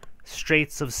the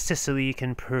straits of Sicily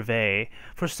can purvey,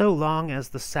 for so long as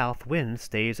the south wind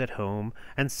stays at home,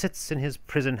 and sits in his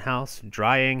prison house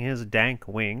drying his dank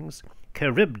wings,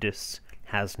 Charybdis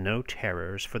has no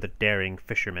terrors for the daring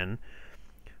fisherman.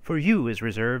 For you is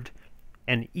reserved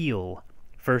an eel,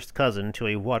 first cousin to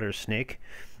a water snake,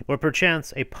 or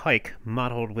perchance a pike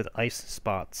mottled with ice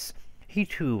spots. He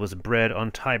too was bred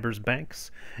on Tiber's banks,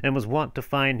 and was wont to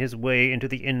find his way into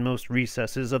the inmost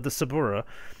recesses of the Subura,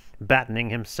 battening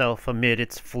himself amid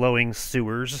its flowing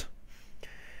sewers.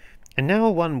 And now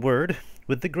one word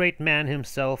with the great man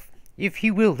himself, if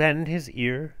he will lend his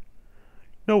ear.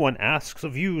 No one asks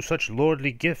of you such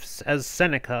lordly gifts as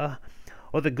Seneca,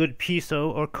 or the good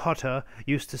Piso or Cotta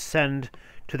used to send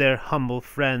to their humble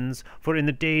friends, for in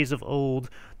the days of old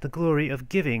the glory of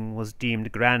giving was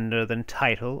deemed grander than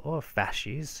title or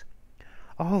fasces.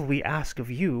 All we ask of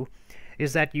you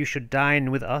is that you should dine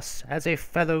with us as a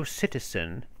fellow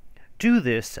citizen. Do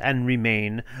this and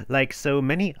remain, like so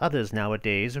many others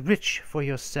nowadays, rich for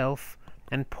yourself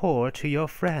and poor to your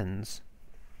friends.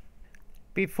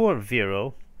 Before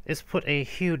Vero is put a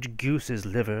huge goose's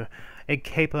liver, a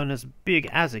capon as big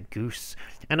as a goose,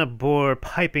 and a boar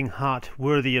piping hot,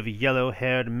 worthy of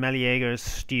yellow-haired Meleager's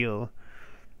steel.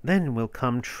 Then will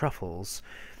come truffles.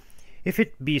 If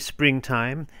it be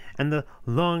springtime, and the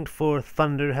longed-for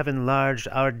thunder have enlarged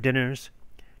our dinners,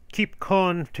 keep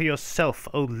corn to yourself,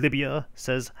 O Libya,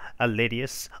 says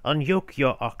Aladius, unyoke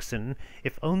your oxen,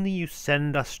 if only you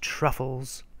send us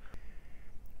truffles.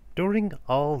 During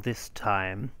all this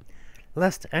time,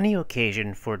 lest any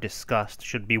occasion for disgust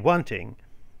should be wanting,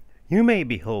 you may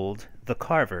behold the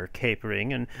carver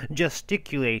capering and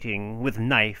gesticulating with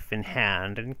knife in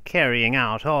hand, and carrying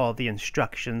out all the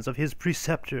instructions of his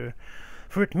preceptor,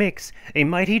 for it makes a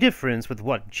mighty difference with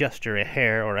what jester a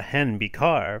hare or a hen be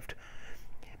carved.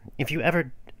 If you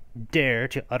ever dare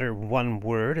to utter one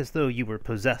word as though you were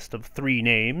possessed of 3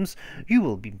 names, you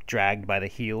will be dragged by the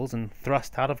heels and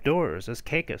thrust out of doors, as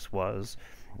Cacus was,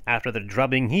 after the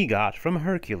drubbing he got from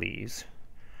Hercules.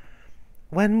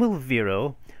 When will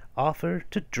Vero offer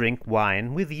to drink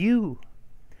wine with you,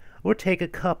 or take a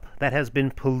cup that has been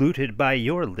polluted by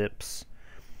your lips?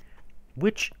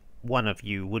 Which one of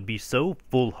you would be so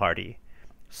foolhardy,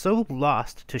 so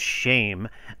lost to shame,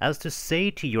 as to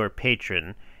say to your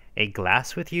patron, "A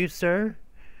glass with you, sir"?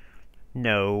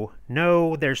 No,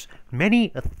 no, there's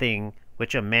many a thing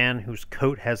which a man whose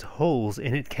coat has holes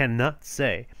in it cannot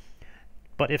say.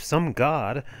 But if some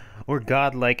god, or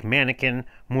godlike mannikin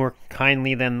more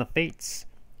kindly than the fates,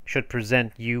 should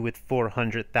present you with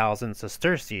 400,000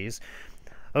 sesterces,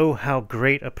 oh, how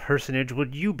great a personage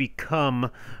would you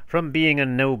become from being a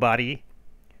nobody!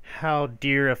 How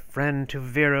dear a friend to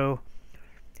Vero!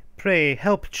 Pray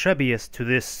help Trebius to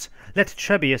this. Let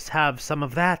Trebius have some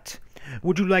of that.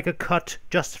 Would you like a cut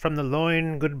just from the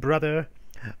loin, good brother?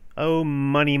 Oh,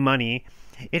 money, money!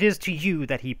 It is to you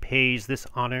that he pays this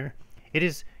honor. It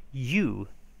is you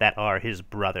that are his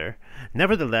brother.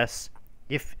 Nevertheless,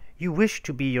 if you wish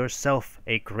to be yourself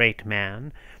a great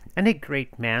man, and a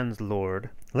great man's lord,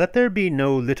 let there be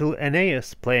no little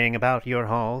Aeneas playing about your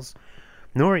halls,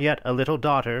 nor yet a little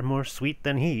daughter more sweet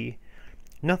than he.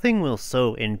 Nothing will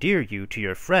so endear you to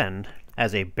your friend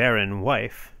as a barren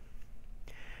wife.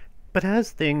 But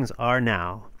as things are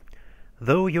now,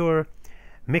 though your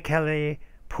Michele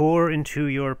pour into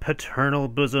your paternal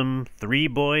bosom 3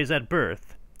 boys at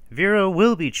birth, Vero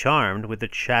will be charmed with the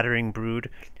chattering brood,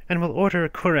 and will order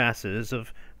cuirasses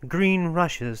of green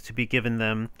rushes to be given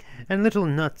them, and little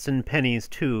nuts and pennies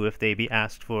too, if they be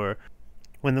asked for,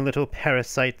 when the little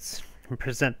parasites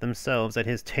present themselves at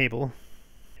his table.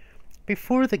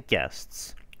 Before the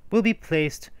guests will be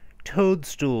placed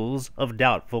toadstools of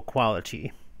doubtful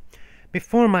quality.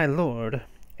 Before my lord,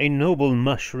 a noble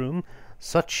mushroom,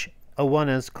 such a one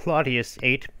as Claudius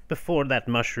ate before that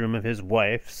mushroom of his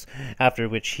wife's, after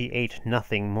which he ate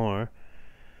nothing more.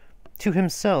 To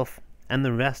himself and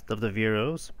the rest of the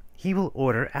Veros he will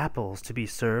order apples to be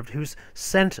served, whose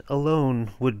scent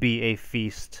alone would be a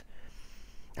feast.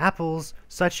 Apples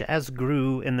such as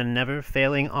grew in the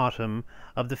never-failing autumn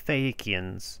of the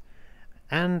Phaeacians,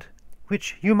 and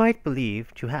which you might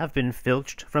believe to have been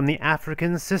filched from the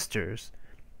African sisters.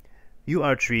 You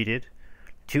are treated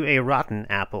to a rotten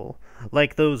apple,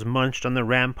 like those munched on the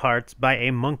ramparts by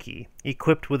a monkey,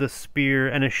 equipped with a spear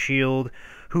and a shield,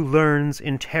 who learns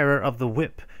in terror of the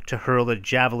whip to hurl a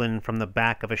javelin from the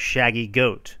back of a shaggy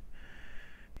goat.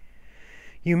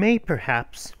 You may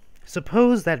perhaps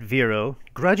suppose that Vero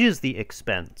grudges the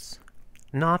expense.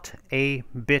 Not a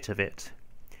bit of it.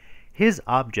 His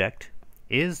object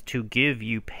is to give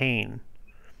you pain.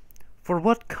 For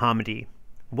what comedy,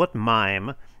 what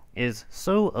mime, is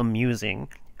so amusing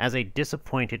as a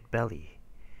disappointed belly?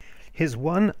 His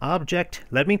one object,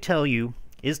 let me tell you,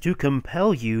 is to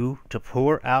compel you to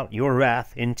pour out your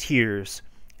wrath in tears,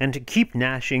 and to keep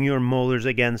gnashing your molars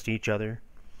against each other.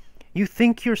 You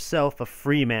think yourself a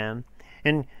free man,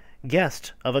 and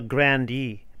guest of a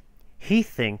grandee. He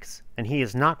thinks, and he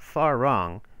is not far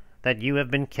wrong, that you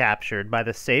have been captured by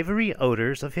the savory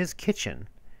odors of his kitchen.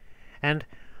 And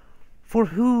for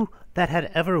who that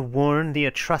had ever worn the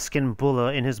Etruscan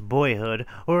bulla in his boyhood,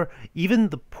 or even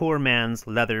the poor man's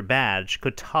leather badge,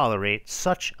 could tolerate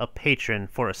such a patron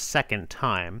for a second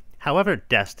time, however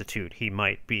destitute he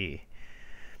might be.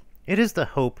 It is the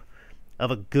hope of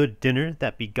a good dinner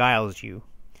that beguiles you.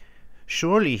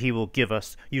 Surely he will give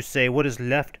us, you say, what is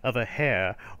left of a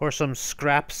hare, or some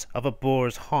scraps of a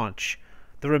boar's haunch.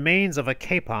 The remains of a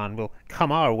capon will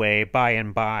come our way by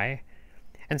and by.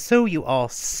 And so you all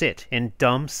sit in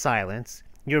dumb silence,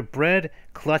 your bread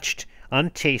clutched,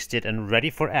 untasted, and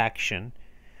ready for action.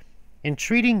 In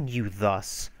treating you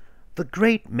thus, the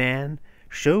great man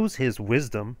shows his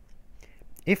wisdom.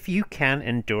 If you can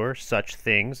endure such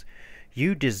things,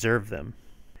 you deserve them.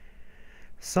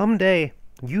 Some day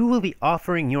you will be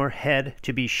offering your head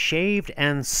to be shaved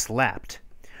and slapped,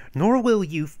 nor will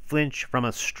you flinch from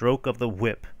a stroke of the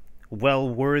whip, well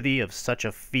worthy of such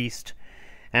a feast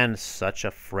and such a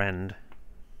friend.